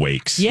to hold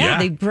wakes. Yeah,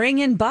 they bring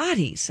in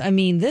bodies. I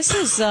mean, this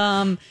is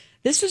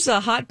a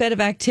hotbed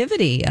of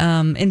activity.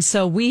 And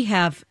so we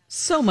have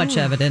so much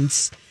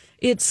evidence.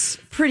 It's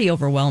pretty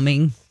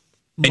overwhelming.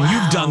 And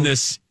you've done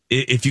this,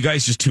 if you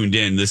guys just tuned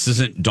in, this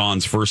isn't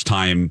Dawn's first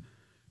time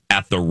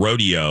at the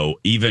rodeo,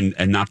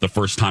 and not the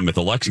first time at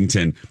the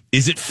Lexington.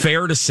 Is it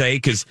fair to say,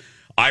 because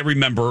I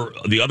remember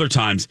the other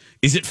times,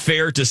 is it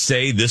fair to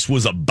say this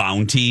was a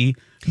bounty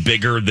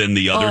bigger than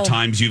the other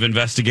times you've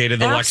investigated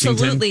the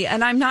Lexington? Absolutely,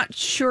 and I'm not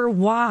sure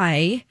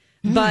why,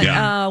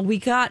 but we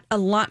got a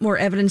lot more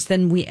evidence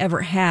than we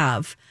ever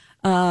have.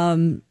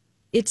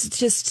 It's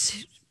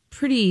just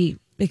pretty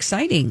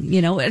exciting,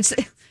 It's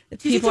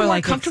people are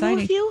like comfortable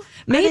exciting. With you?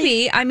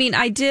 Maybe. I mean,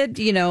 I did,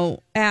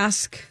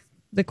 ask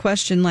the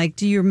question,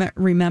 do you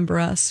remember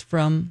us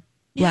from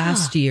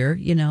last year?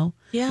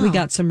 Yeah. We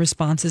got some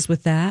responses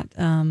with that.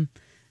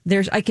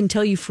 I can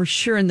tell you for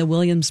sure in the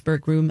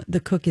Williamsburg room, the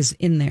cook is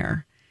in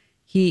there.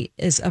 He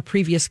is a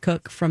previous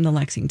cook from the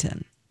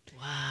Lexington.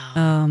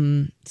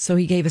 Wow. So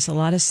he gave us a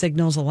lot of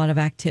signals, a lot of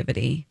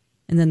activity.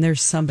 And then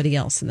there's somebody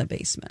else in the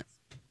basement.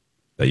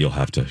 That you'll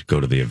have to go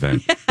to the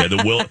event. Yeah,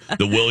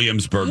 the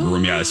Williamsburg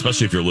room,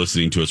 especially if you're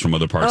listening to us from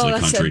other parts of the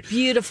country. It's a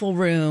beautiful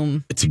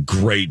room. It's a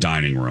great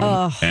dining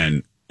room.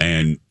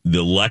 And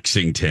the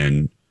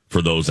Lexington,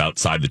 for those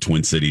outside the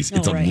Twin Cities,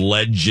 it's a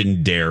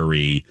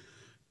legendary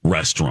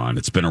restaurant.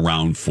 It's been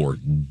around for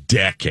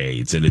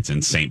decades, and it's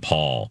in St.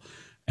 Paul,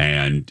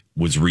 and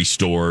was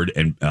restored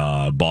and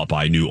bought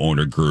by a new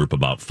owner group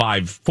about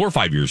 4 or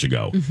 5 years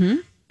ago. Mm-hmm.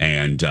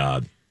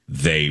 And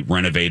they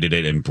renovated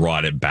it and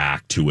brought it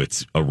back to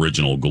its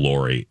original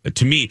glory.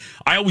 To me,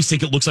 I always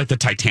think it looks like the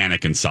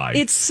Titanic inside.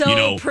 It's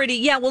so pretty.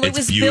 Yeah, well, it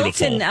was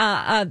beautiful. built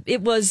in,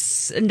 it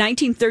was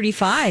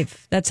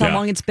 1935. That's how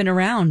long it's been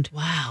around.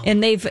 Wow.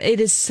 And it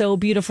is so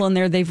beautiful in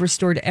there. They've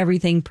restored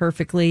everything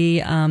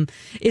perfectly.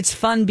 It's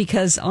fun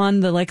because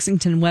on the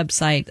Lexington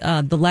website,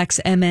 the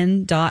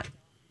lexmn.org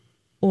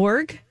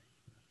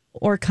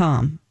or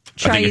com.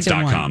 Try I think it's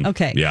either one. .com.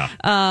 Okay.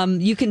 Yeah.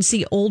 You can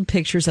see old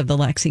pictures of the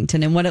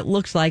Lexington and what it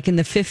looked like in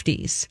the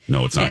 50s.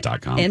 No, it's not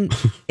 .com. And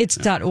it's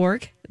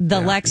 .org. The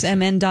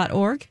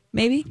lexmn.org,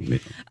 maybe.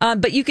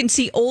 But you can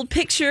see old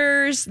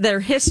pictures, their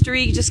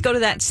history. Just go to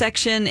that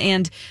section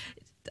and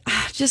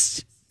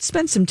just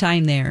spend some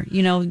time there.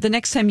 You know, the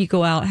next time you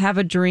go out, have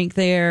a drink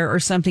there or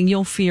something.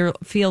 You'll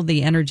feel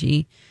the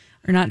energy,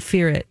 or not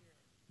fear it.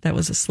 That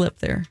was a slip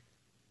there.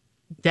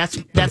 That's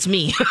me. That's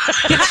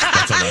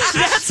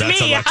Alexis. That's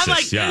me. Alexis, I'm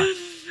like, yeah.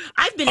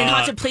 I've been in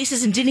haunted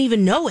places and didn't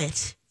even know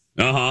it.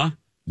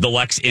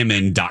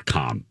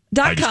 TheLexMN.com.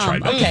 I just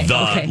tried that. Okay.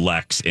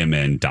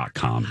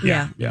 TheLexMN.com.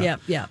 Yeah.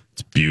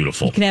 It's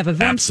beautiful. You can have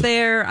events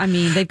there. I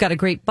mean, they've got a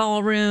great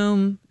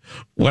ballroom.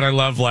 What I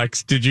love,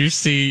 Lex, did you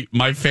see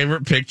my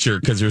favorite picture?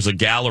 Because there's a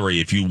gallery.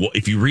 If you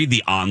read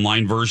the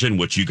online version,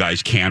 which you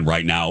guys can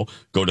right now,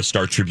 go to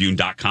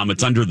StarTribune.com.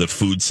 It's under the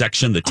food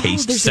section, the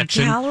taste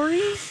section. There's a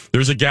gallery?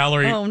 There's a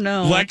gallery. Oh,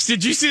 no. Lex,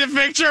 did you see the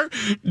picture?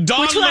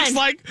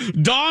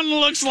 Dawn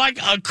looks like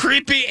a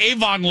creepy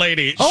Avon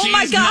lady. Oh, she's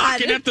my God.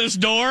 knocking at this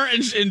door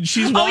and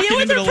she's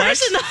walking into the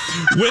Lex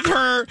with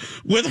her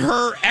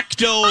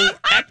Ecto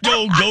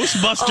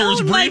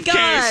Ghostbusters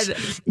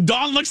briefcase. God.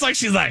 Dawn looks like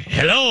she's like,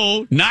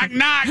 hello, knock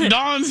knock,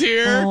 Dawn's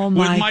here. Oh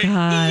my God.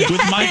 I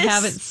Yes.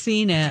 haven't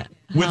seen it.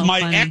 With How my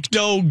funny.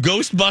 Ecto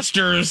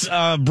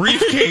Ghostbusters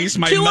briefcase,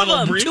 my Two of metal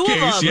them,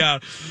 briefcase. Yeah.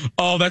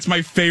 Oh, that's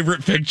my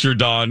favorite picture,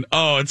 Dawn.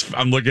 Oh,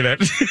 I'm looking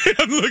at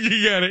I'm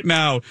looking at it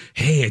now.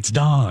 Hey, it's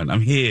Dawn.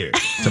 I'm here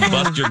to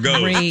bust your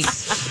ghost. Great.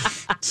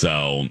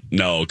 So,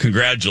 no,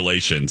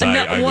 congratulations.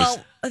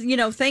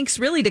 Thanks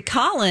really to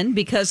Colin,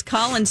 because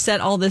Colin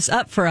set all this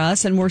up for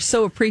us, and we're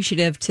so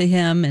appreciative to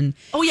him. And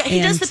he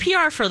does the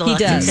PR for the He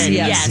does. Lexington.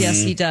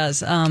 Yes, he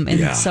does.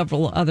 And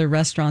several other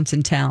restaurants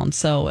in town.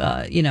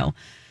 So,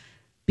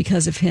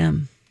 because of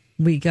him,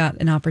 we got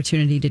an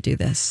opportunity to do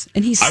this.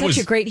 And he's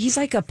he's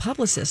like a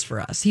publicist for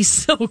us. He's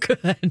so good.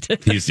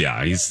 He's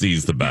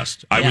the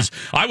best. I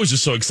was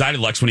just so excited,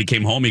 Lex, when he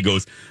came home. He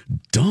goes,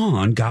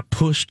 Dawn got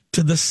pushed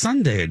to the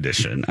Sunday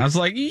edition. I was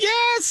like,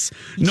 yes.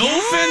 No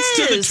offense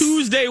to the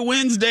Tuesday,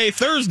 Wednesday,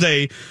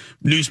 Thursday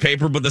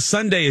newspaper, but the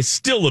Sunday is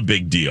still a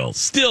big deal.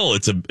 Still,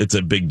 it's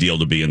a big deal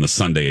to be in the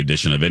Sunday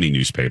edition of any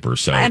newspaper.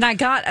 So, and I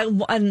got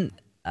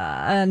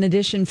an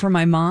edition for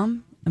my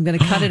mom. I'm going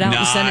to cut it out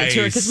and send it to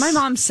her, because my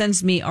mom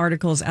sends me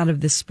articles out of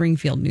this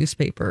Springfield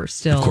newspaper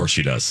still. Of course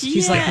she does.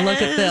 She's like,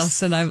 look at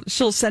this. And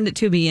she'll send it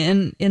to me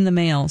in the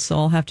mail. So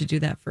I'll have to do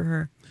that for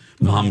her.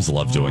 Moms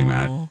love doing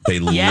that. They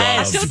love doing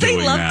that. Don't they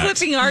love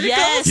clipping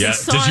articles?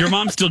 Yes. Does your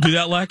mom still do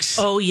that, Lex?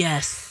 Oh,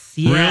 yes.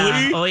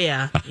 Yeah. Really? Oh,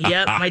 yeah.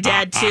 Yep. My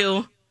dad,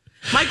 too.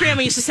 My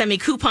grandma used to send me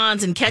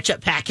coupons and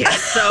ketchup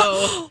packets.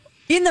 So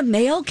in the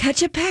mail,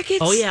 ketchup packets?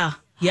 Oh, yeah.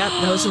 Yep.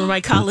 Those were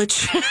my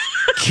college.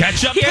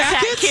 Ketchup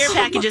packets? Care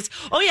packages.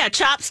 Oh, yeah.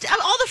 Chopsticks.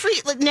 All the free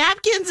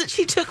napkins that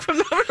she took from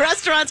the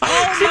restaurants.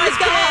 Oh, my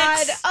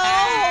God.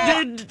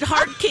 Oh. The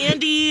hard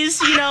candies,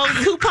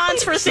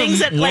 coupons for things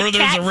that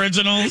Werther's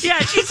Originals. Yeah,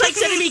 she's like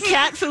sending me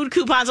cat food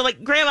coupons. I'm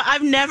like, Grandma,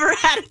 I've never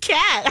had a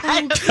cat.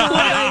 I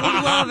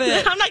love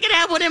it. I'm not going to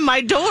have one in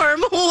my dorm.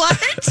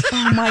 What?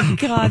 Oh, my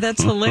God.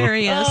 That's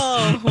hilarious.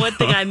 Oh, one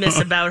thing I miss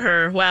about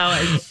her. Wow.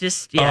 It's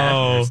just,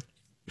 always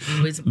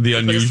the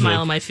unusual. Put a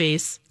smile on my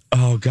face.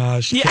 Oh,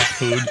 gosh. Cat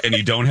food, and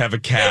you don't have a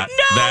cat.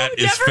 No, that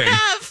is never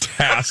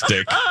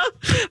fantastic.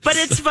 But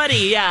it's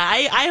funny. Yeah,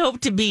 I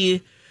hope to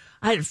be.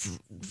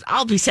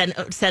 I'll be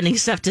sending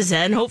stuff to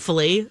Zen.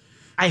 Hopefully,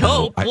 I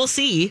hope we'll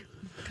see.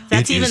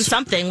 That's even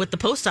something with the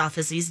post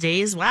office these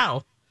days.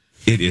 Wow,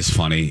 it is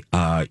funny.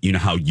 You know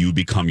how you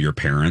become your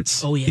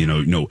parents. Oh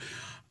yeah.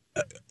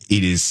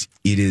 It is.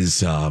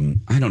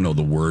 I don't know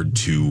the word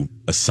to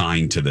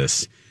assign to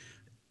this.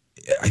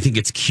 I think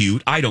it's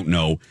cute. I don't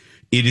know.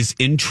 It is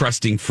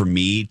interesting for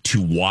me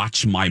to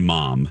watch my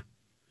mom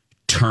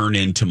turn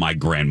into my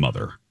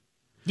grandmother.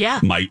 Yeah.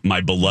 My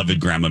beloved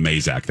Grandma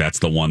Mazak. That's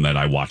the one that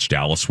I watched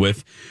Alice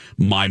with.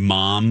 My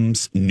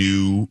mom's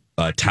new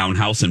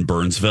townhouse in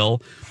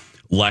Burnsville.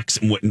 Lex,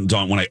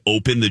 when I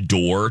open the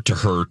door to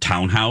her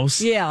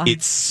townhouse,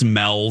 it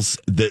smells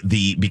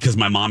because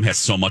my mom has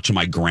so much of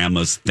my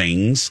grandma's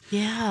things.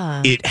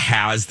 Yeah. It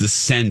has the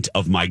scent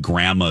of my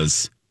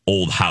grandma's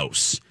old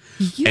house.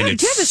 Do you have a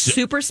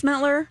super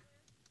smeller?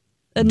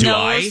 Do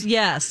I?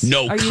 Yes.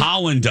 No,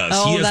 Colin does.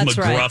 Oh, he has that's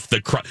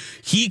McGruff right.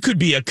 He could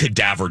be a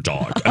cadaver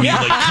dog. I mean,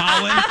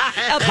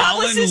 like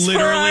Colin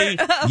literally,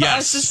 for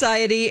our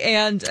society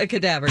and a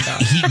cadaver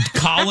dog.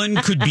 Colin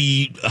could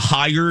be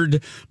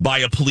hired by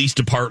a police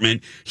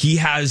department. He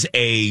has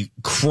a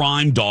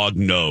crime dog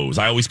nose.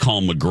 I always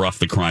call him McGruff,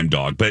 the crime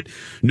dog. But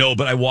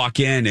I walk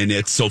in and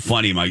it's so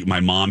funny. My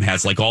mom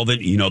has like all the,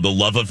 the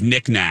love of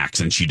knickknacks,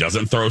 and she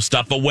doesn't throw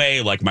stuff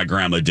away like my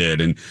grandma did.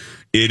 And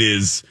it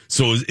is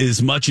so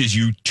as much as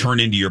you turn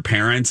into your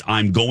parents,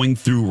 I'm going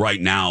through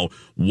right now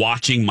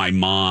watching my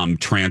mom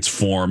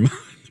transform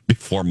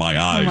before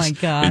my eyes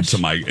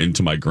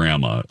into my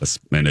grandma.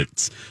 And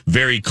it's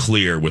very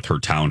clear with her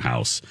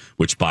townhouse,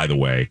 which, by the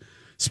way,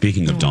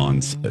 speaking of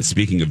Dawn's,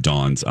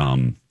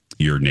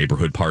 your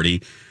neighborhood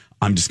party,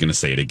 I'm just going to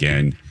say it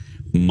again.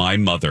 My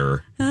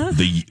mother,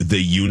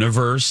 the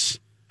universe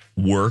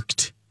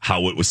worked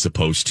how it was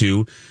supposed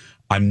to.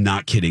 I'm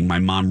not kidding. My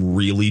mom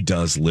really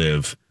does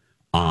live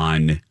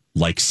on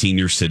like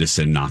senior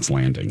citizen Knott's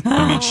Landing.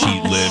 I mean,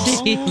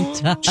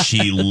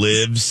 she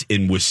lives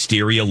in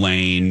Wisteria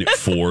Lane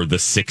for the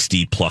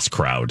 60 plus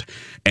crowd,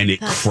 and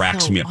it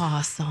cracks me up.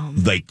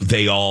 Awesome. Like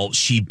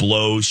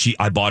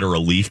I bought her a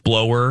leaf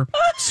blower,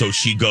 so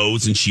she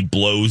goes and she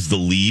blows the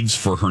leaves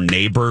for her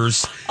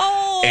neighbors.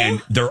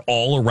 And they're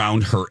all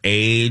around her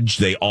age.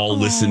 They all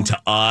listen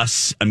to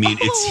us. I mean,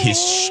 it's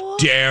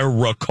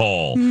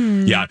hysterical.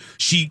 Yeah.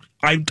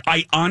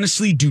 I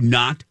honestly do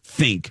not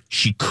think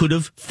she could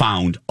have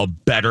found a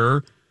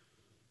better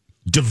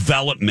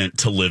development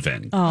to live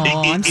in.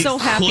 I'm so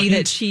happy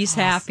that she's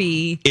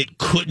happy. It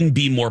couldn't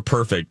be more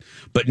perfect.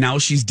 But now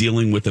she's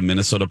dealing with a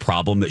Minnesota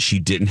problem that she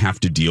didn't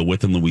have to deal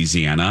with in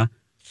Louisiana.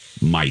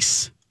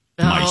 Mice.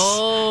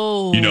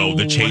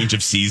 The change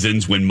of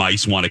seasons when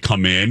mice want to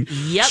come in.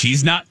 Yep.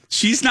 She's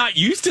not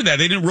used to that.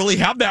 They didn't really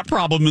have that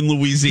problem in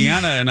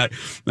Louisiana. And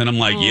I'm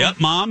like, yep,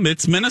 Mom,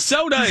 it's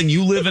Minnesota and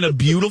you live in a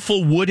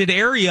beautiful wooded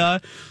area.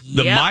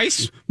 The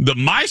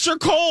mice are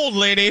cold,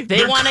 lady.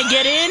 They want to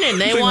get in and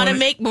they want to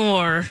make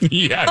more.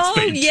 Yes,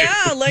 they do.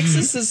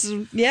 Alexis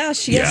is,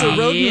 she has a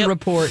rodent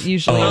report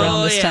usually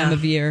around this time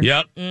of year.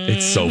 Yep.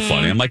 It's so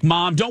funny. I'm like,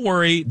 Mom, don't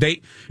worry.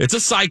 It's a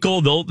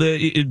cycle.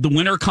 The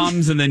winter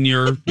comes and then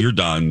you're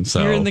done.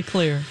 So you're in the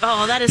clear.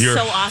 Oh, that is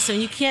so awesome.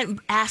 You can't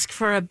ask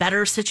for a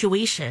better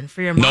situation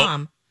for your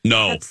mom.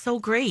 No. That's so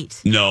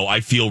great. No, I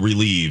feel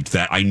relieved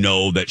that I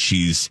know that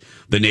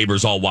the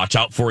neighbors all watch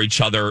out for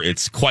each other.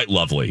 It's quite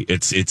lovely.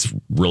 It's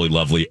really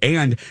lovely.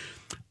 And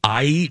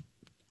I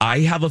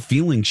have a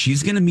feeling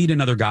she's going to meet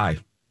another guy.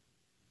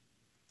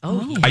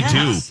 Oh, yeah. I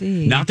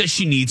do. Not that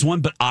she needs one,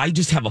 but I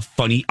just have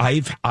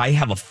I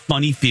have a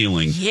funny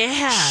feeling.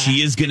 Yeah.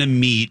 She is going to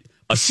meet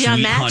a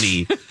sweet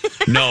honey.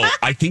 No,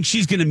 I think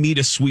she's going to meet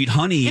a sweet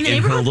honey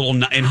in her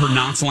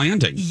Knott's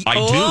Landing. I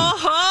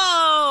do.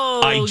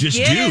 I just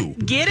do.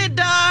 Get it,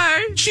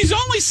 darn. She's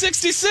only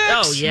 66.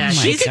 Oh, yeah.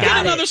 She could get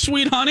another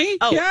sweet honey.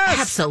 Oh, yes.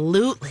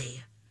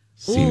 Absolutely.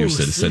 Senior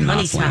citizen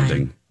Knott's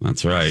Landing.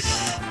 That's right.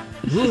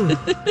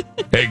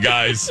 Hey,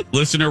 guys,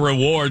 listener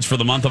rewards for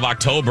the month of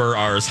October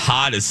are as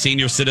hot as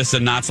senior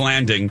citizen Knott's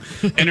Landing.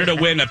 Enter to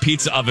win a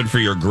pizza oven for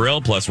your grill,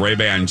 plus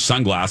Ray-Ban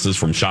sunglasses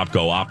from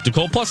Shopko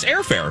Optical, plus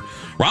airfare.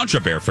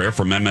 Round-trip airfare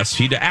from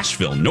MSP to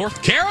Asheville,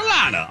 North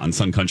Carolina on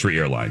Sun Country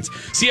Airlines.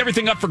 See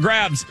everything up for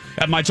grabs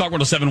at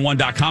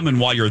mytalk1071.com,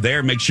 and while you're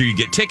there, make sure you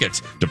get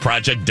tickets to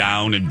Project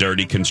Down and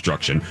Dirty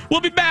Construction.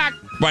 We'll be back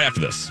right after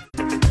this.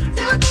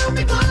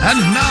 And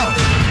now,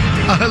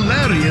 a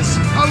hilarious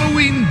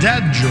Halloween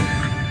dad joke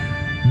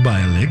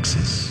by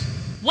Alexis.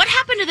 What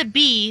happened to the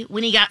bee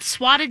when he got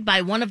swatted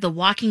by one of the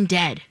Walking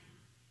Dead?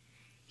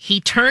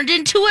 He turned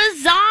into a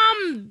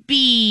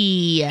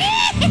zombie.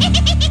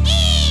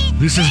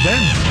 This has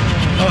been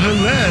a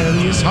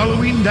hilarious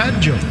Halloween dad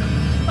joke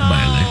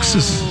by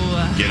Alexis.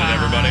 Get it,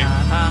 everybody?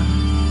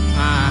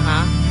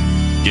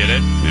 Get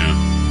it? Yeah.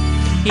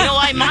 You know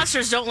why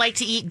monsters don't like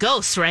to eat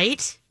ghosts,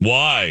 right?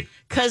 Why?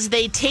 Because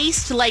they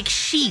taste like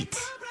sheet.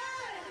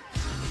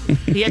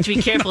 You have to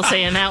be careful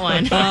saying that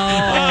one.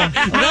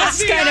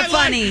 That's kind of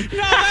funny.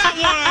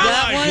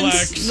 That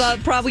one's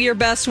probably your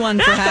best one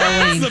for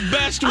Halloween. That's the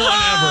best one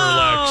ever,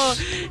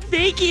 Lex.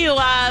 Thank you.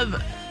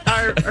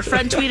 Our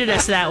friend tweeted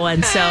us that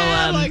one. So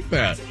I like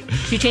that.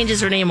 She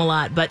changes her name a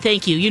lot, but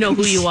thank you. You know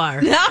who you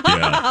are.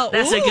 Yeah.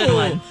 That's a good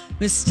one.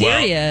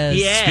 Mysterious.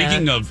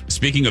 Well,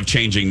 Speaking of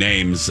changing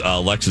names,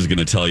 Lex is going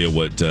to tell you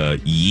what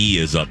Yi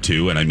is up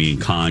to, and I mean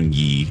Kan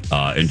Yi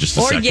in just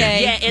a second.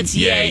 Yay. Yeah, it's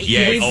Yay.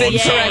 Yay. We've been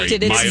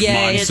corrected. It's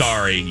Yay. I'm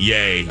sorry.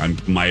 Yay.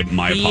 My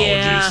apologies.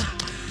 Yeah.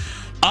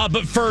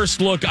 But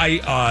first, look,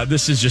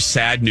 this is just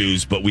sad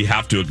news, but we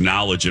have to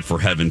acknowledge it for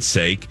heaven's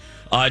sake.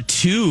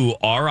 Two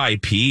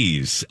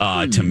RIPs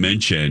to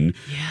mention.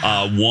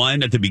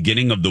 One at the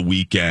beginning of the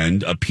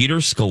weekend, Peter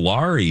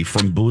Scolari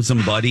from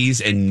Bosom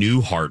Buddies and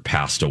Newhart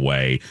passed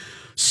away.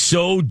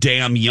 So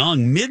damn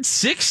young,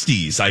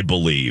 mid-60s, I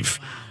believe.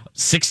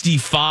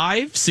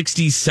 65,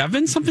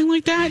 67, something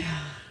like that.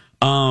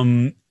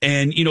 And,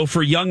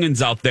 for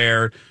youngins out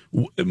there,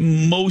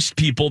 most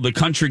people, the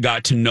country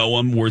got to know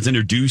him, was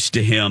introduced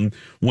to him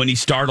when he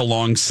starred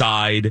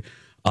alongside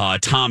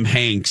Tom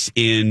Hanks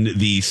in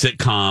the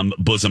sitcom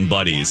Bosom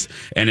Buddies.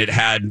 And it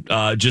had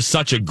just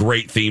such a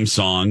great theme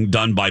song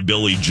done by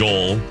Billy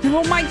Joel.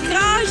 Oh, my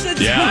gosh, that's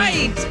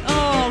right.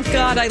 Oh,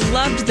 God, I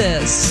loved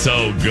this.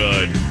 So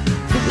good.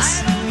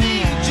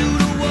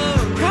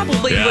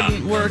 Probably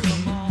wouldn't work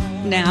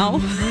now.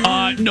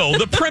 No,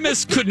 the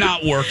premise could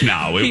not work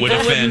now. It would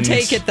wouldn't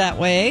take it that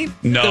way.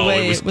 No, the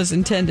way it was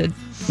intended.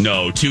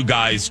 No, two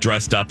guys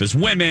dressed up as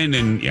women,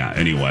 and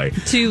anyway.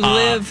 To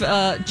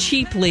live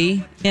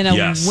cheaply in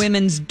a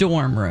women's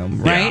dorm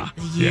room, right?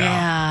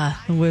 Yeah.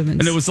 Women's.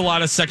 And there was a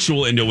lot of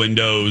sexual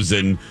innuendos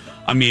and,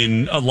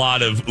 a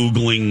lot of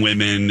oogling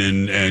women,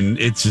 and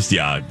it's just,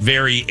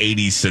 very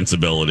 80s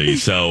sensibility.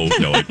 So,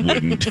 no,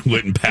 it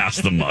wouldn't pass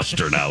the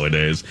muster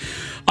nowadays.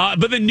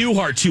 But then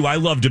Newhart, too. I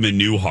loved him in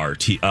Newhart.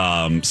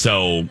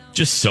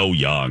 Just so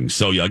young.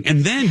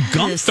 And then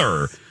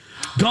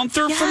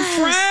Gunther from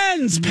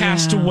Friends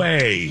passed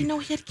away. You know,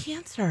 he had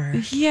cancer.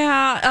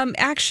 Yeah.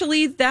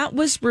 Actually, that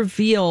was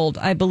revealed,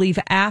 I believe,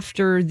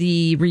 after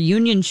the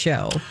reunion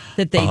show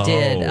that they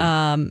did.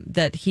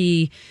 That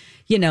he,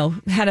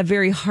 had a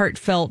very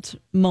heartfelt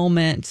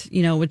moment,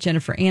 with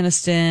Jennifer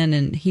Aniston,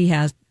 and he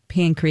has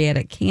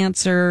pancreatic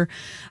cancer.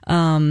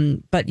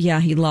 But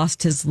he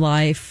lost his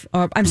life.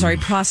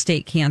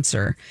 Prostate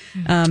cancer.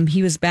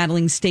 He was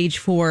battling stage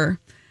 4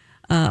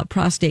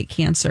 prostate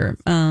cancer.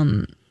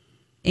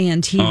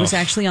 And he was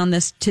actually on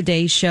this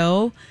Today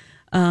Show.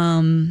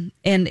 And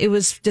it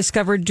was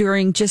discovered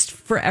just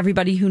for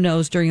everybody who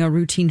knows, during a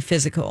routine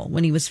physical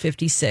when he was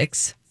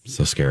 56.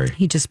 So scary.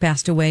 He just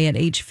passed away at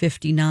age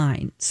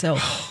 59. So,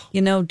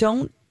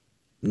 don't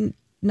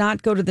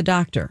not go to the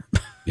doctor.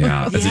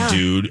 Yeah,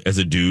 as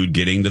a dude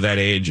getting to that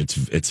age,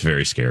 it's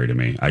very scary to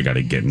me. I got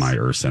to get my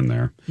earth in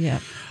there. Yeah.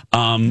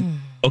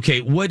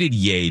 Okay, what did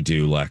Ye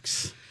do,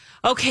 Lex?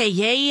 Okay,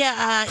 Ye,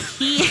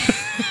 he...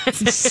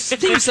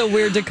 Seems so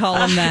weird to call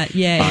him that,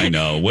 Ye. I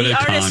know. What did the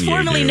artist Kanye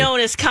formerly do? known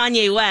as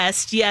Kanye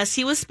West, yes,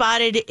 he was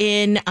spotted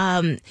in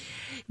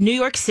New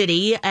York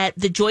City at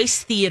the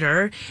Joyce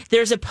Theater.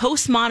 There's a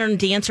postmodern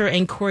dancer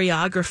and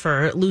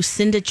choreographer,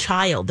 Lucinda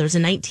Child. There's a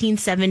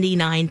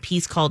 1979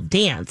 piece called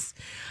Dance.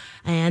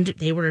 And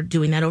they were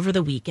doing that over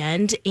the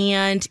weekend.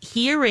 And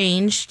he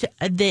arranged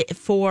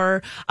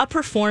for a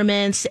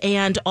performance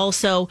and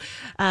also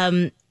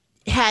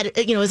had,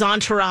 his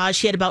entourage.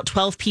 He had about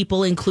 12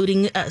 people,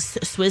 including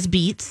Swizz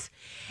Beatz.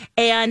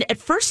 And at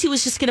first he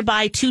was just going to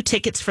buy 2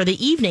 tickets for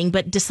the evening,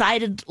 but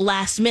decided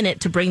last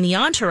minute to bring the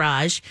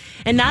entourage.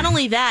 And not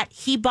only that,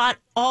 he bought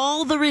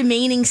all the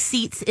remaining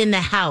seats in the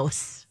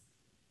house.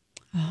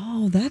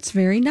 Oh, that's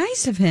very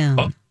nice of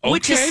him.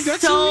 Which is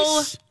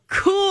nice.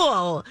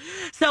 Cool.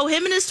 So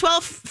him and his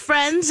 12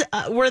 friends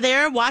were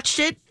there, watched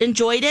it,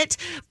 enjoyed it,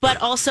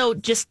 but also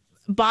just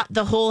bought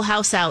the whole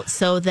house out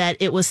so that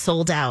it was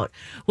sold out,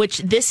 which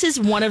this is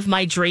one of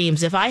my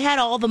dreams. If I had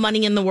all the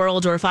money in the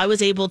world, or if I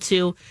was able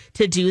to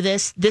do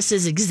this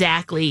is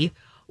exactly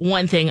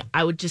one thing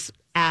I would just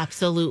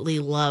absolutely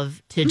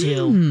love to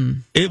do.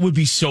 It would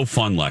be so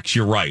fun, Lex.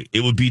 You're right.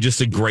 It would be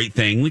just a great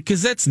thing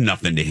because that's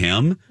nothing to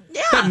him.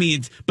 Yeah.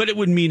 But it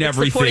would mean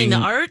everything. Supporting the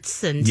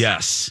arts and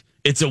yes.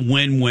 It's a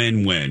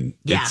win-win-win.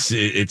 Yeah.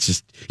 It's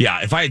just,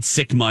 if I had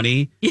sick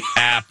money,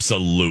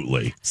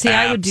 absolutely. See,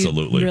 I would do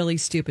really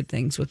stupid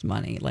things with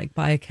money, like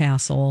buy a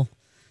castle.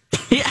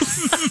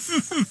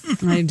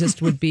 Yes. I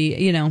just would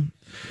be,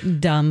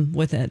 dumb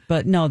with it.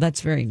 But no,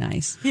 that's very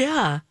nice.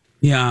 Yeah.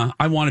 Yeah,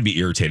 I want to be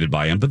irritated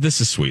by him, but this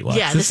is sweet, Lex.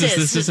 Yeah, this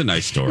is a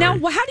nice story. Now,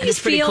 how do you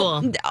feel?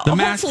 Cool. The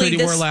mask that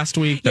he wore last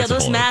week. Yeah,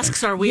 those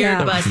masks are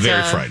weird, but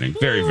very frightening.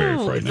 Very, very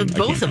frightening.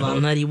 Both of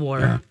them that he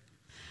wore. Yeah.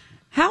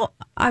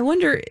 I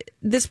wonder,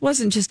 this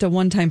wasn't just a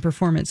one-time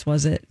performance,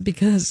 was it?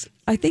 Because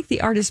I think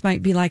the artist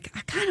might be like,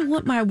 I kind of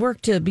want my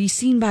work to be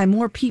seen by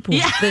more people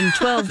than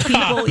 12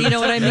 people. You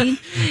know what I mean?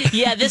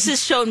 Yeah, this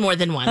is shown more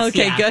than once.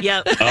 Okay, good.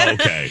 Yep.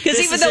 Okay. Because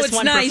even though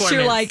it's nice,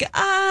 you're like,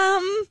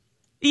 I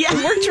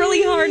worked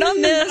really hard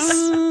on this.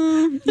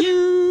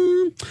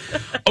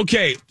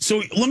 Okay,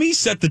 so let me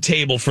set the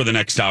table for the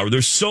next hour.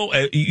 There's stop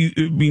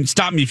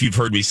me if you've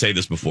heard me say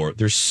this before.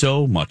 There's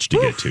so much to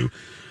get to.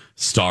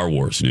 Star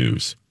Wars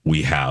news.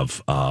 We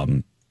have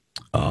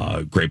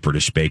Great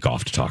British Bake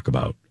Off to talk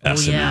about.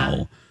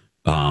 SNL.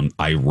 Yeah.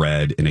 I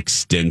read an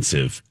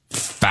extensive,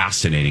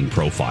 fascinating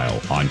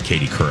profile on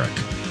Katie Couric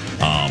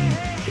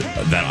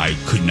that I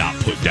could not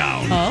put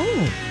down.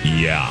 Oh.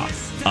 Yeah.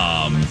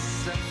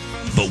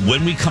 But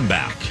when we come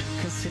back,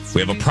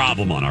 we have a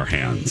problem on our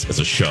hands as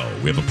a show.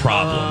 We have a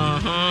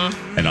problem.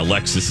 And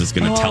Alexis is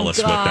going to tell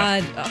us what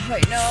that... I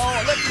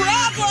know. The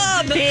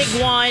problem! Big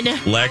one.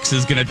 Lex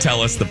is going to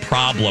tell us the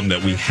problem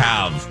that we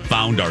have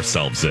found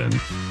ourselves in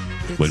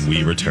when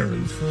we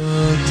return.